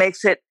if it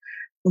makes it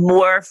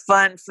more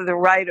fun for the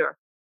writer,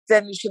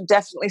 then you should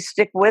definitely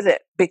stick with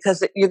it,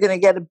 because you're going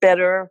to get a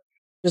better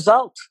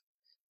result.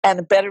 And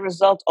a better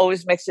result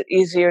always makes it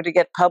easier to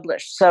get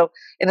published. So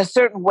in a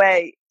certain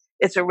way,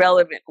 it's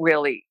irrelevant,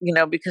 really,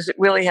 because it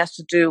really has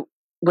to do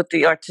with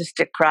the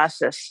artistic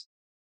process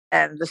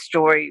and the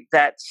story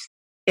that's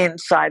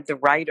inside the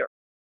writer.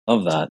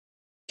 Love that.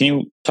 Can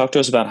you talk to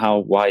us about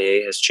how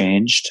YA has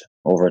changed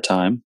over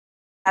time?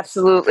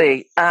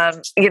 Absolutely.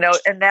 And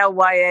now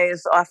YA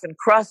is often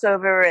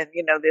crossover, and,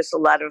 there's a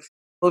lot of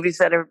movies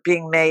that are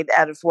being made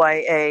out of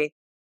YA.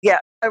 Yeah,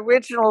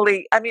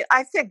 originally,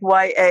 I think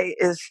YA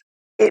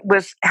it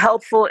was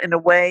helpful in a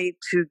way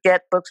to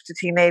get books to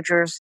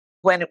teenagers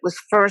when it was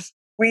first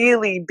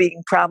really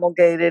being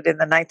promulgated in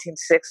the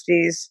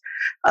 1960s.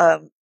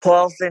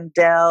 Paul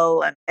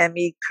Zindel and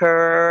Emmy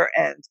Kerr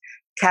and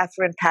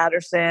Catherine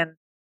Patterson,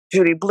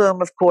 Judy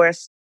Blume, of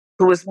course,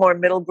 who was more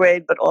middle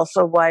grade, but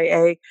also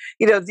YA.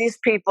 These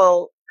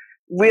people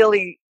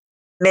really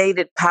made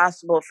it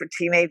possible for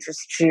teenagers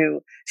to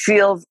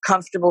feel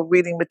comfortable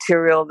reading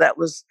material that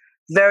was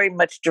very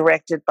much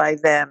directed by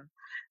them,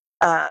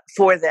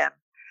 for them.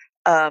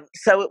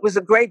 So it was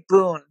a great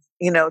boon,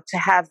 to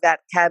have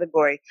that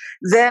category.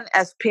 Then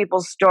as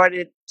people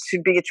started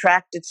to be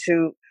attracted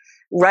to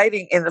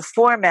writing in the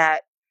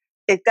format,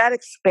 it got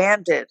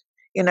expanded,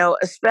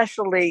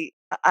 especially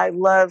I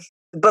love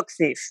The Book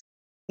Thief.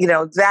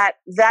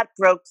 That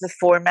broke the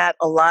format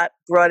a lot,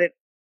 brought it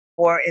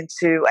more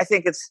into, I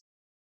think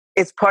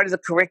it's part of the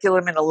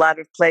curriculum in a lot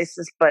of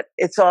places, but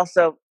it's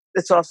also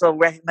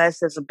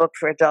recognized as a book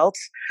for adults,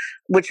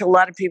 which a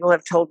lot of people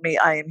have told me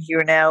I Am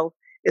Here Now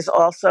is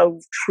also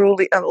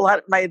truly, a lot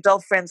of my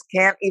adult friends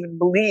can't even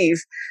believe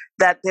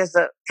that there's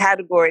a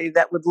category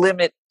that would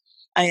limit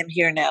I Am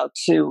Here Now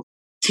to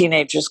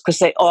teenagers, because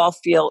they all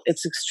feel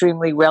it's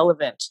extremely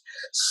relevant.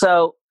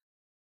 So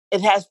it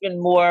has been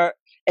more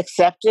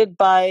accepted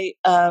by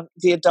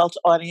the adult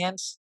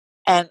audience.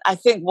 And I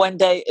think one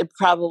day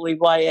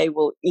YA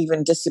will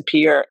even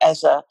disappear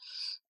as a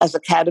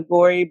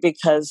category,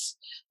 because,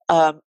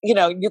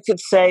 you could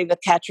say The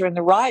Catcher in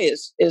the Rye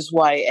is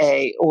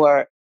YA,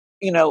 or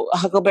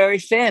Huckleberry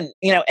Finn,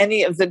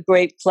 any of the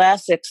great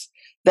classics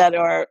that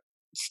are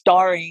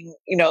starring,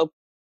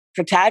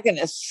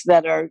 protagonists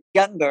that are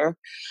younger.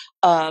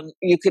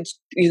 You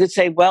could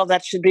say, well,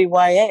 that should be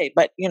YA,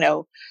 but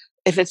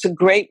if it's a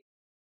great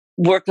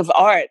work of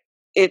art,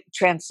 it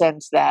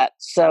transcends that.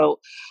 So,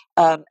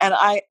 and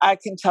I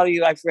can tell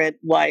you, I've read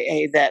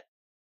YA that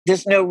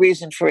there's no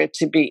reason for it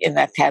to be in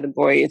that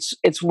category.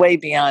 It's way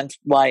beyond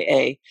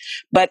YA.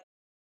 But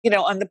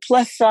on the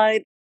plus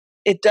side,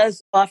 it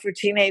does offer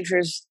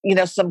teenagers,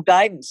 some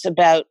guidance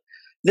about,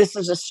 this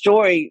is a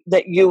story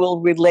that you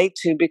will relate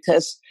to,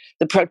 because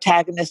the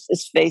protagonist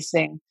is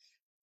facing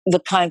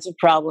the kinds of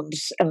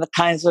problems and the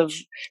kinds of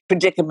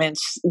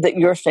predicaments that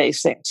you're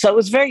facing. So it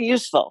was very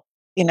useful,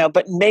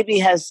 but maybe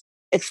has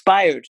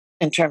expired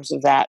in terms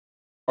of that.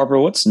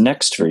 Barbara, what's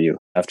next for you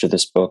after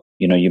this book?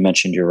 You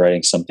mentioned you're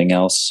writing something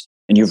else,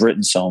 and you've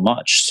written so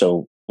much.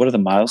 So what are the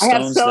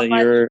milestones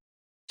you're...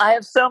 I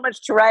have so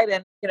much to write,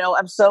 and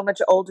I'm so much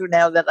older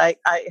now that I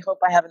hope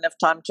I have enough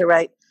time to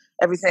write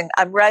everything.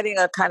 I'm writing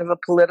a kind of a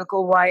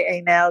political YA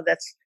now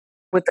that's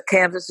with the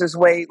canvases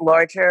way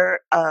larger,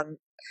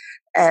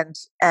 and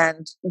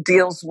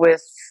deals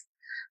with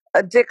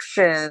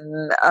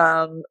addiction,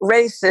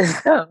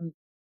 racism,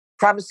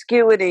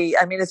 promiscuity.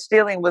 It's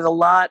dealing with a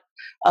lot,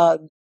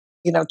 12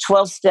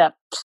 steps.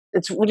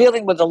 It's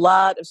dealing with a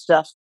lot of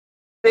stuff.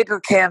 Bigger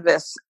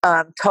canvas,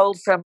 told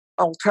from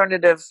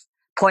alternative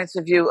points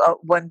of view.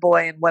 One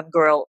boy and one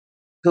girl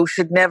who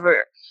should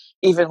never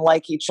even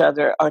like each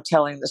other are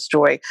telling the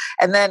story.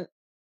 And then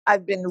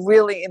I've been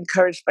really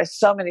encouraged by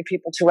so many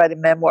people to write a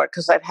memoir,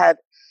 because I've had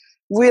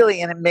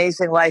really an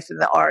amazing life in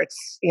the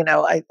arts.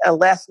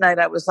 Last night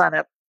I was on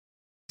a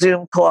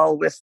Zoom call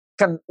with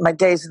from my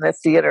days in the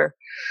theater,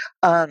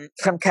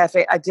 from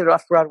Cafe. I did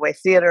off-Broadway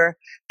theater,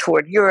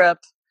 toured Europe,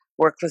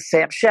 worked with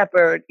Sam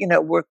Shepard,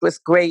 worked with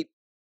great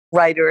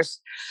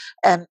writers.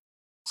 And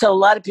so a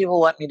lot of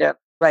people want me to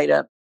write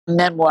a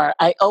memoir.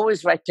 I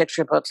always write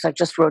picture books. I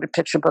just wrote a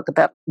picture book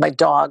about my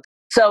dog.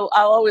 So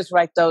I'll always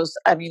write those.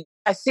 I mean,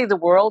 I see the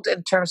world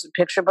in terms of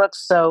picture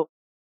books. So,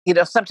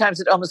 sometimes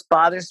it almost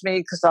bothers me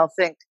because I'll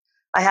think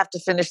I have to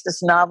finish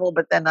this novel,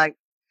 but then I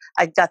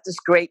got this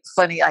great,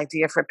 funny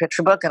idea for a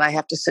picture book and I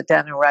have to sit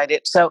down and write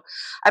it. So,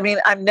 I mean,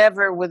 I'm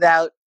never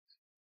without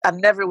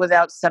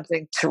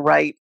something to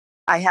write.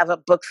 I have a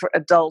book for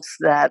adults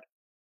that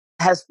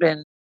has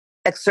been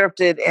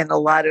excerpted in a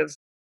lot of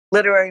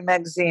literary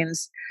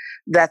magazines.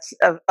 That's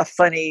a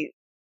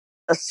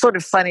sort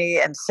of funny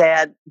and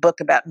sad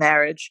book about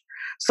marriage.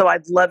 So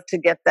I'd love to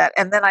get that.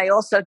 And then I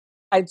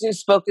do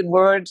spoken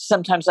word.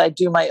 Sometimes I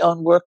do my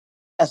own work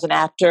as an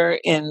actor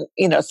in,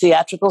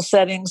 theatrical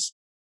settings.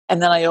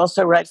 And then I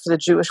also write for the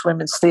Jewish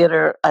Women's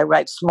Theater. I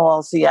write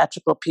small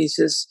theatrical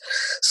pieces.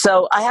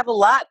 So I have a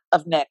lot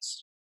of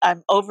next.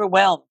 I'm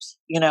overwhelmed.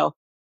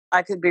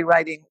 I could be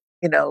writing,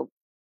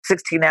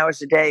 16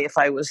 hours a day if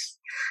I was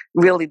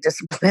really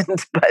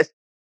disciplined. But,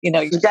 you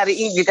got to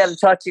eat, you got to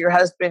talk to your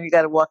husband, you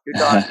got to walk your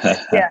dog.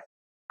 Yeah,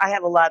 I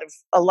have a lot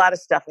of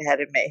stuff ahead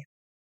of me.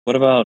 What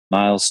about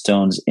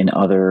milestones in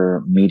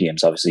other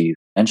mediums? Obviously, you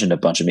mentioned a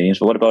bunch of mediums,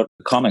 but what about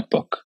a comic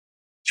book?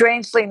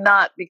 Strangely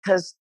not,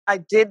 because I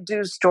did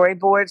do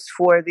storyboards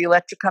for the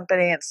Electric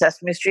Company and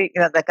Sesame Street,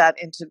 that got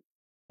into,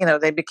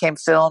 they became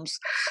films.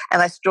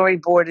 And I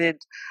storyboarded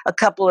a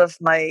couple of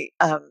my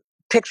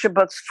picture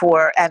books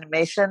for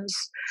animations.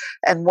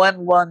 And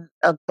one won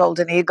a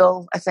Golden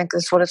Eagle, I think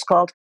is what it's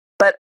called.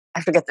 But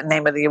I forget the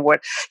name of the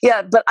award.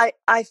 Yeah, but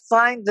I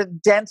find the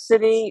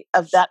density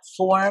of that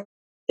form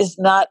is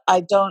not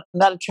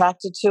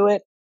attracted to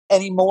it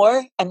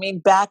anymore. I mean,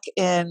 back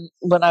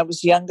when I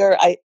was younger,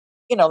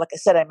 like I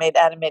said, I made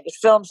animated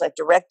films, I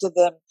directed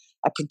them,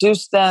 I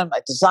produced them,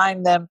 I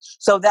designed them.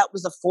 So that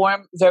was a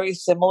form very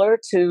similar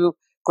to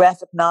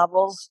graphic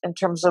novels in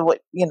terms of what,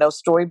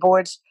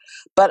 storyboards.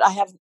 But I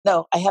have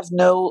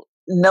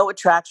no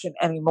attraction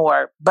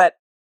anymore. But,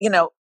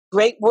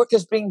 great work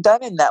is being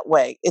done in that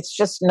way. It's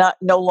just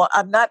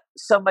I'm not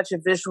so much a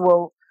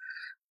visual,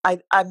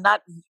 I'm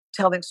not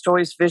telling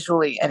stories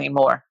visually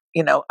anymore.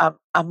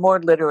 I'm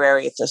more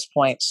literary at this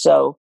point.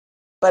 So,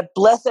 but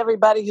bless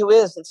everybody who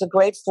is. It's a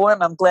great forum.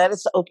 I'm glad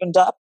it's opened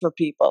up for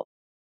people.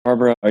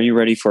 Barbara, are you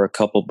ready for a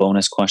couple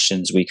bonus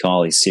questions we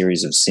call a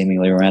series of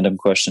seemingly random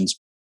questions?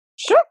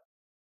 Sure.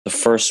 The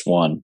first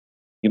one,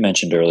 you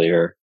mentioned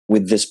earlier,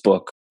 with this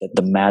book, that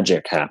the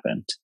magic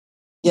happened.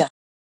 Yeah.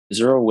 Is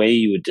there a way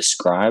you would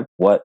describe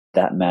what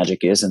that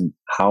magic is and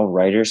how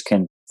writers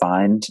can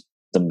find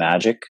the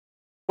magic?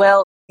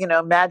 Well,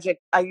 magic,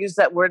 I use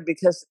that word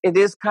because it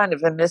is kind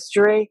of a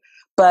mystery,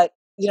 but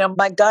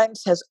my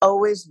guidance has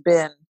always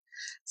been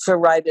for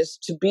writers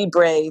to be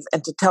brave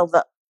and to tell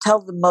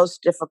the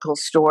most difficult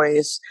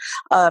stories.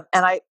 And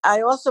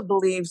I also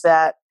believe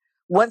that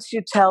once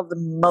you tell the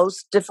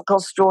most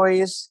difficult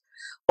stories,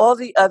 all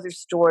the other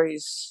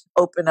stories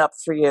open up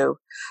for you.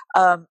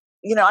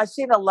 I've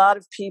seen a lot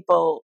of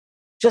people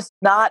just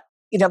not,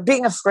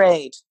 being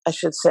afraid, I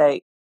should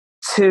say,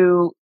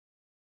 to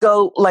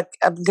go, like,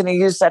 I'm going to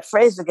use that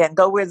phrase again,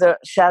 go where the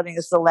shouting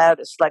is the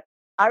loudest. Like,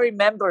 I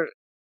remember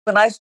when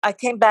I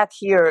came back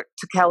here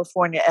to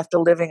California after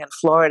living in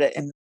Florida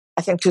in,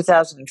 I think,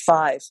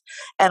 2005,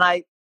 and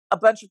a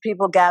bunch of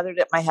people gathered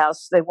at my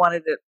house. They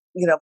wanted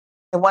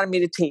me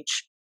to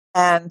teach.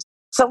 And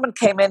someone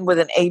came in with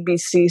an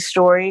ABC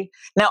story.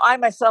 Now, I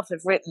myself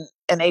have written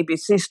an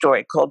ABC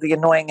story called The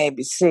Annoying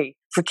ABC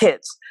for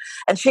kids.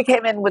 And she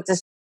came in with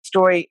this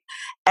story,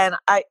 and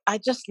I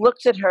just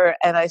looked at her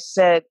and I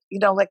said,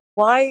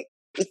 why?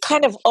 It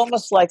kind of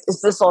almost like,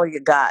 is this all you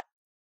got?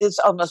 It's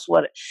almost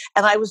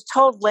and I was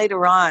told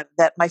later on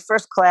that my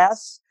first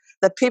class,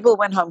 that people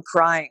went home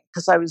crying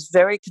because I was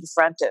very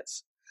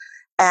confrontive.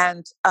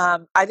 And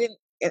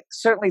it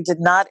certainly did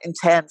not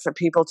intend for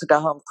people to go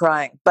home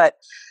crying. But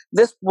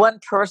this one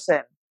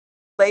person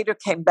later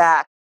came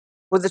back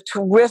with a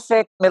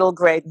terrific middle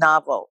grade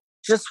novel,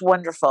 just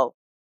wonderful.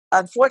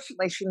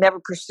 Unfortunately, she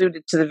never pursued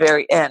it to the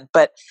very end.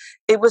 But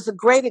it was a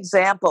great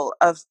example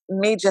of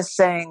me just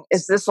saying,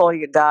 is this all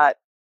you got?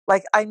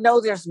 Like, I know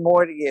there's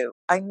more to you.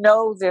 I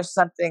know there's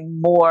something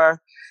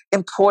more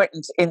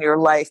important in your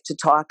life to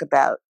talk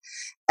about.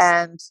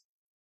 And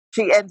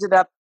she ended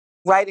up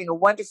writing a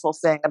wonderful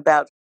thing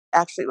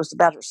actually it was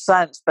about her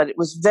sons, but it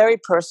was very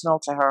personal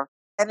to her.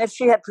 And if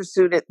she had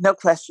pursued it, no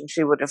question,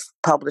 she would have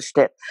published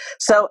it.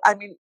 So, I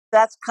mean,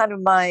 that's kind of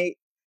my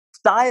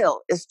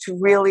style, is to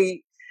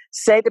really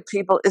say to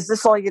people, is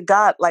this all you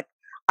got? Like,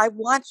 I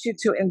want you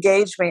to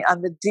engage me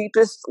on the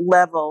deepest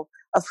level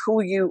of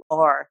who you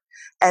are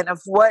and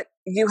of what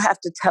you have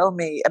to tell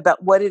me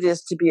about what it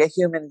is to be a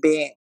human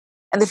being.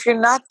 And if you're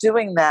not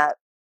doing that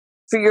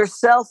for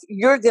yourself,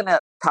 you're going to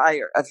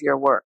tire of your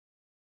work,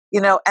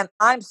 and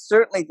I'm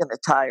certainly going to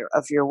tire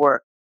of your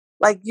work.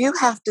 Like, you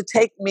have to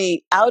take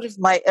me out of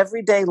my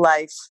everyday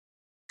life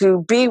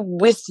to be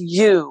with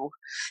you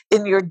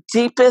in your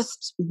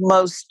deepest,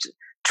 most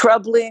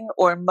troubling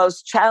or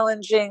most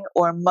challenging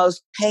or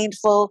most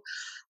painful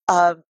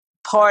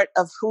part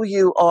of who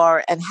you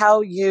are and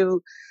how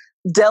you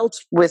dealt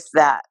with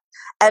that.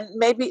 And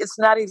maybe it's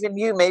not even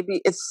you.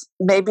 Maybe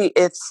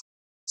it's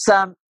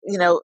some,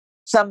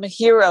 some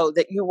hero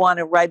that you want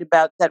to write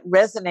about that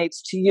resonates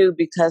to you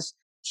because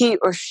he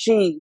or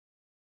she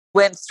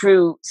went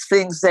through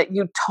things that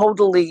you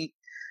totally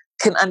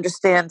can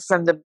understand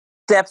from the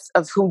depth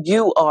of who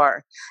you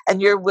are,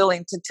 and you're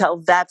willing to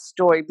tell that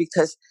story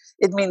because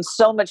it means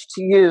so much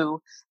to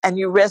you and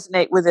you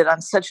resonate with it on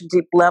such a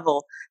deep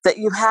level that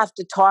you have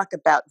to talk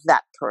about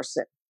that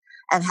person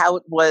and how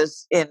it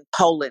was in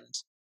Poland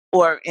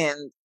or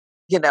in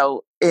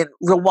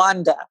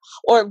Rwanda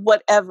or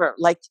whatever.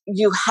 Like,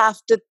 you have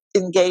to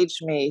engage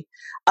me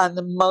on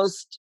the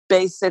most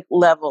basic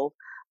level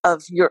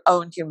of your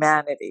own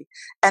humanity.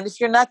 And if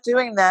you're not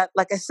doing that,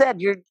 like I said,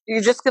 you're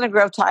just going to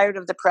grow tired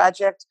of the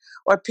project,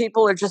 or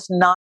people are just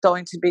not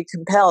going to be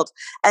compelled.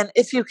 And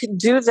if you can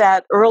do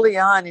that early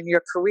on in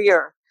your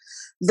career,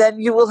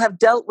 then you will have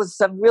dealt with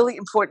some really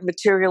important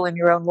material in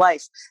your own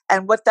life.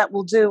 And what that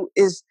will do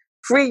is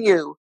free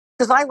you.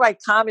 Because I write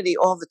comedy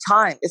all the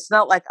time. It's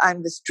not like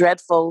I'm this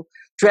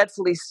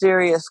dreadfully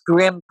serious,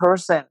 grim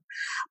person.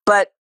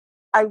 But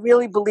I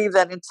really believe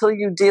that until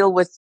you deal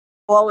with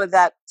all of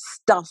that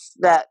stuff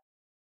that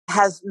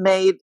has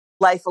made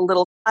life a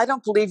little, I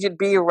don't believe you'd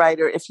be a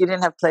writer if you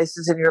didn't have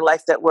places in your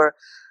life that were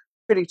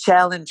pretty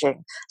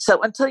challenging.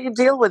 So until you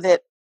deal with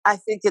it, I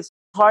think it's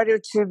harder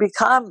to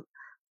become,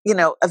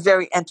 a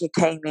very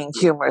entertaining,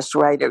 humorous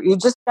writer. You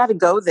just got to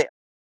go there.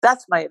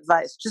 That's my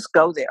advice. Just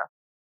go there.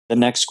 The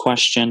next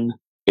question,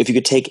 if you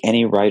could take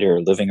any writer,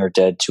 living or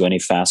dead, to any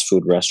fast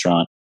food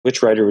restaurant,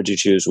 which writer would you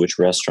choose, which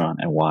restaurant,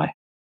 and why?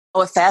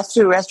 Oh, a fast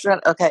food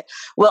restaurant? Okay.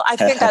 Well, I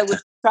think I would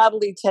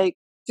probably take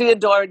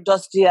Fyodor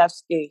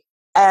Dostoevsky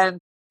and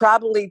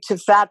probably to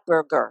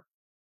Fatburger.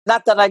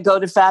 Not that I go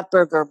to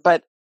Fatburger,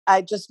 but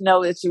I just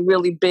know it's a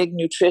really big,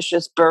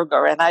 nutritious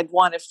burger, and I'd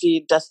want to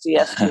feed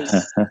Dostoevsky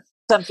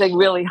something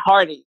really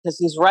hearty because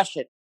he's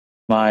Russian.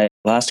 My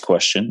last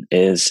question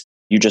is,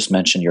 you just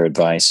mentioned your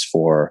advice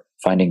for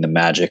finding the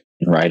magic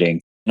in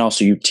writing, and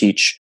also you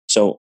teach.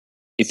 So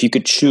if you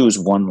could choose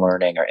one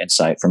learning or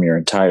insight from your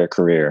entire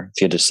career,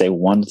 if you had to say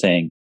one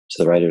thing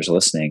to the writers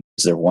listening,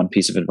 is there one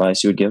piece of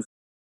advice you would give?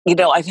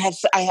 I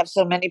have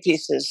so many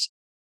pieces.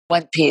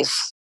 One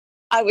piece,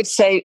 I would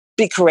say,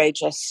 be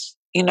courageous.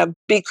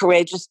 Be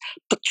courageous.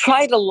 But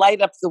try to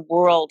light up the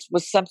world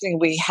with something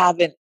we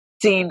haven't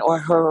seen or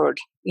heard.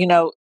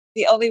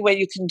 The only way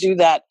you can do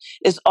that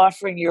is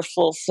offering your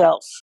full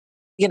self.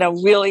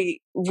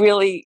 Really,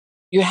 really,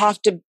 you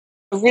have to.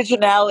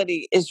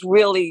 Originality is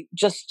really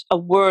just a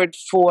word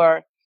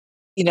for,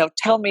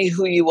 tell me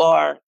who you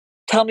are.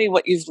 Tell me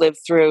what you've lived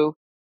through.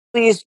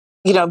 Please,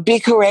 be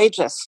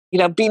courageous.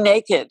 Be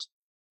naked.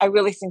 I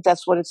really think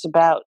that's what it's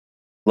about.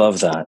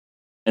 Love that.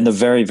 And the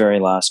very, very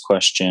last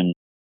question,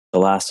 the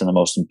last and the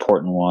most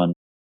important one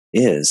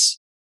is,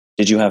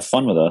 did you have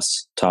fun with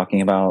us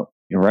talking about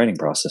your writing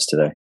process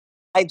today?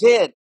 I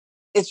did.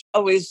 It's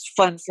always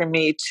fun for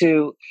me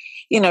to,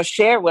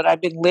 share what I've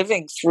been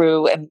living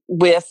through and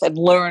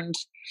learned,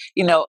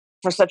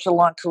 for such a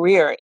long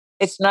career.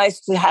 It's nice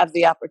to have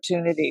the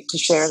opportunity to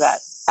share that.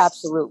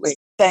 Absolutely.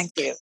 Thank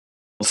you.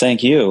 Well,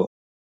 thank you.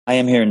 I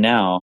Am Here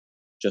Now,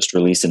 just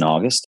released in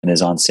August and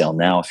is on sale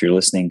now. If you're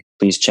listening,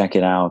 please check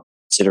it out.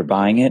 Consider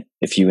buying it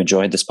if you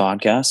enjoyed this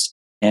podcast.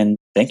 And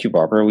thank you,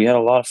 Barbara. We had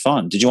a lot of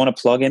fun. Did you want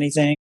to plug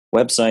anything?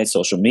 Website,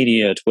 social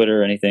media,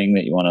 Twitter, anything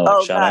that you want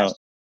to shout out?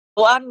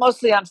 Well, I'm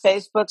mostly on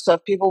Facebook, so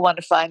if people want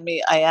to find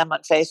me, I am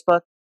on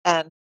Facebook.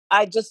 And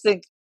I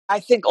think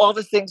all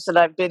the things that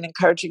I've been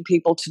encouraging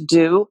people to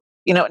do,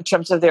 in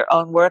terms of their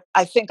own work,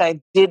 I think I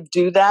did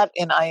do that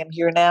in I Am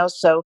Here Now.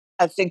 So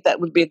I think that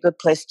would be a good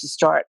place to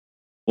start.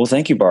 Well,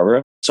 thank you,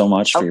 Barbara, so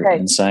much for your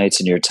insights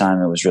and your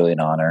time. It was really an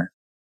honor.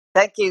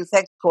 Thank you.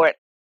 Thanks, Court.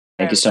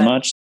 Thank you so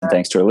much. And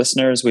thanks to our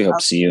listeners. We hope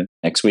to see you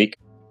next week.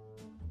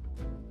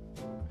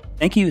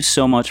 Thank you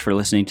so much for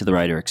listening to The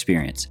Writer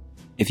Experience.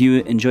 If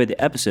you enjoyed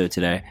the episode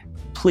today,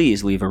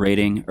 please leave a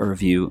rating, a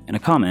review, and a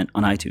comment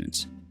on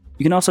iTunes.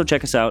 You can also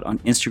check us out on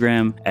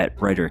Instagram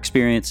at Writer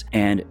Experience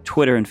and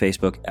Twitter and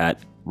Facebook at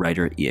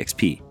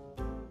WriterEXP.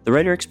 The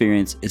Writer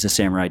Experience is a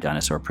Samurai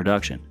Dinosaur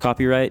production.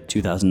 Copyright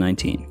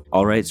 2019.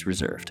 All rights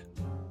reserved.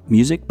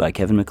 Music by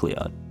Kevin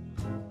MacLeod.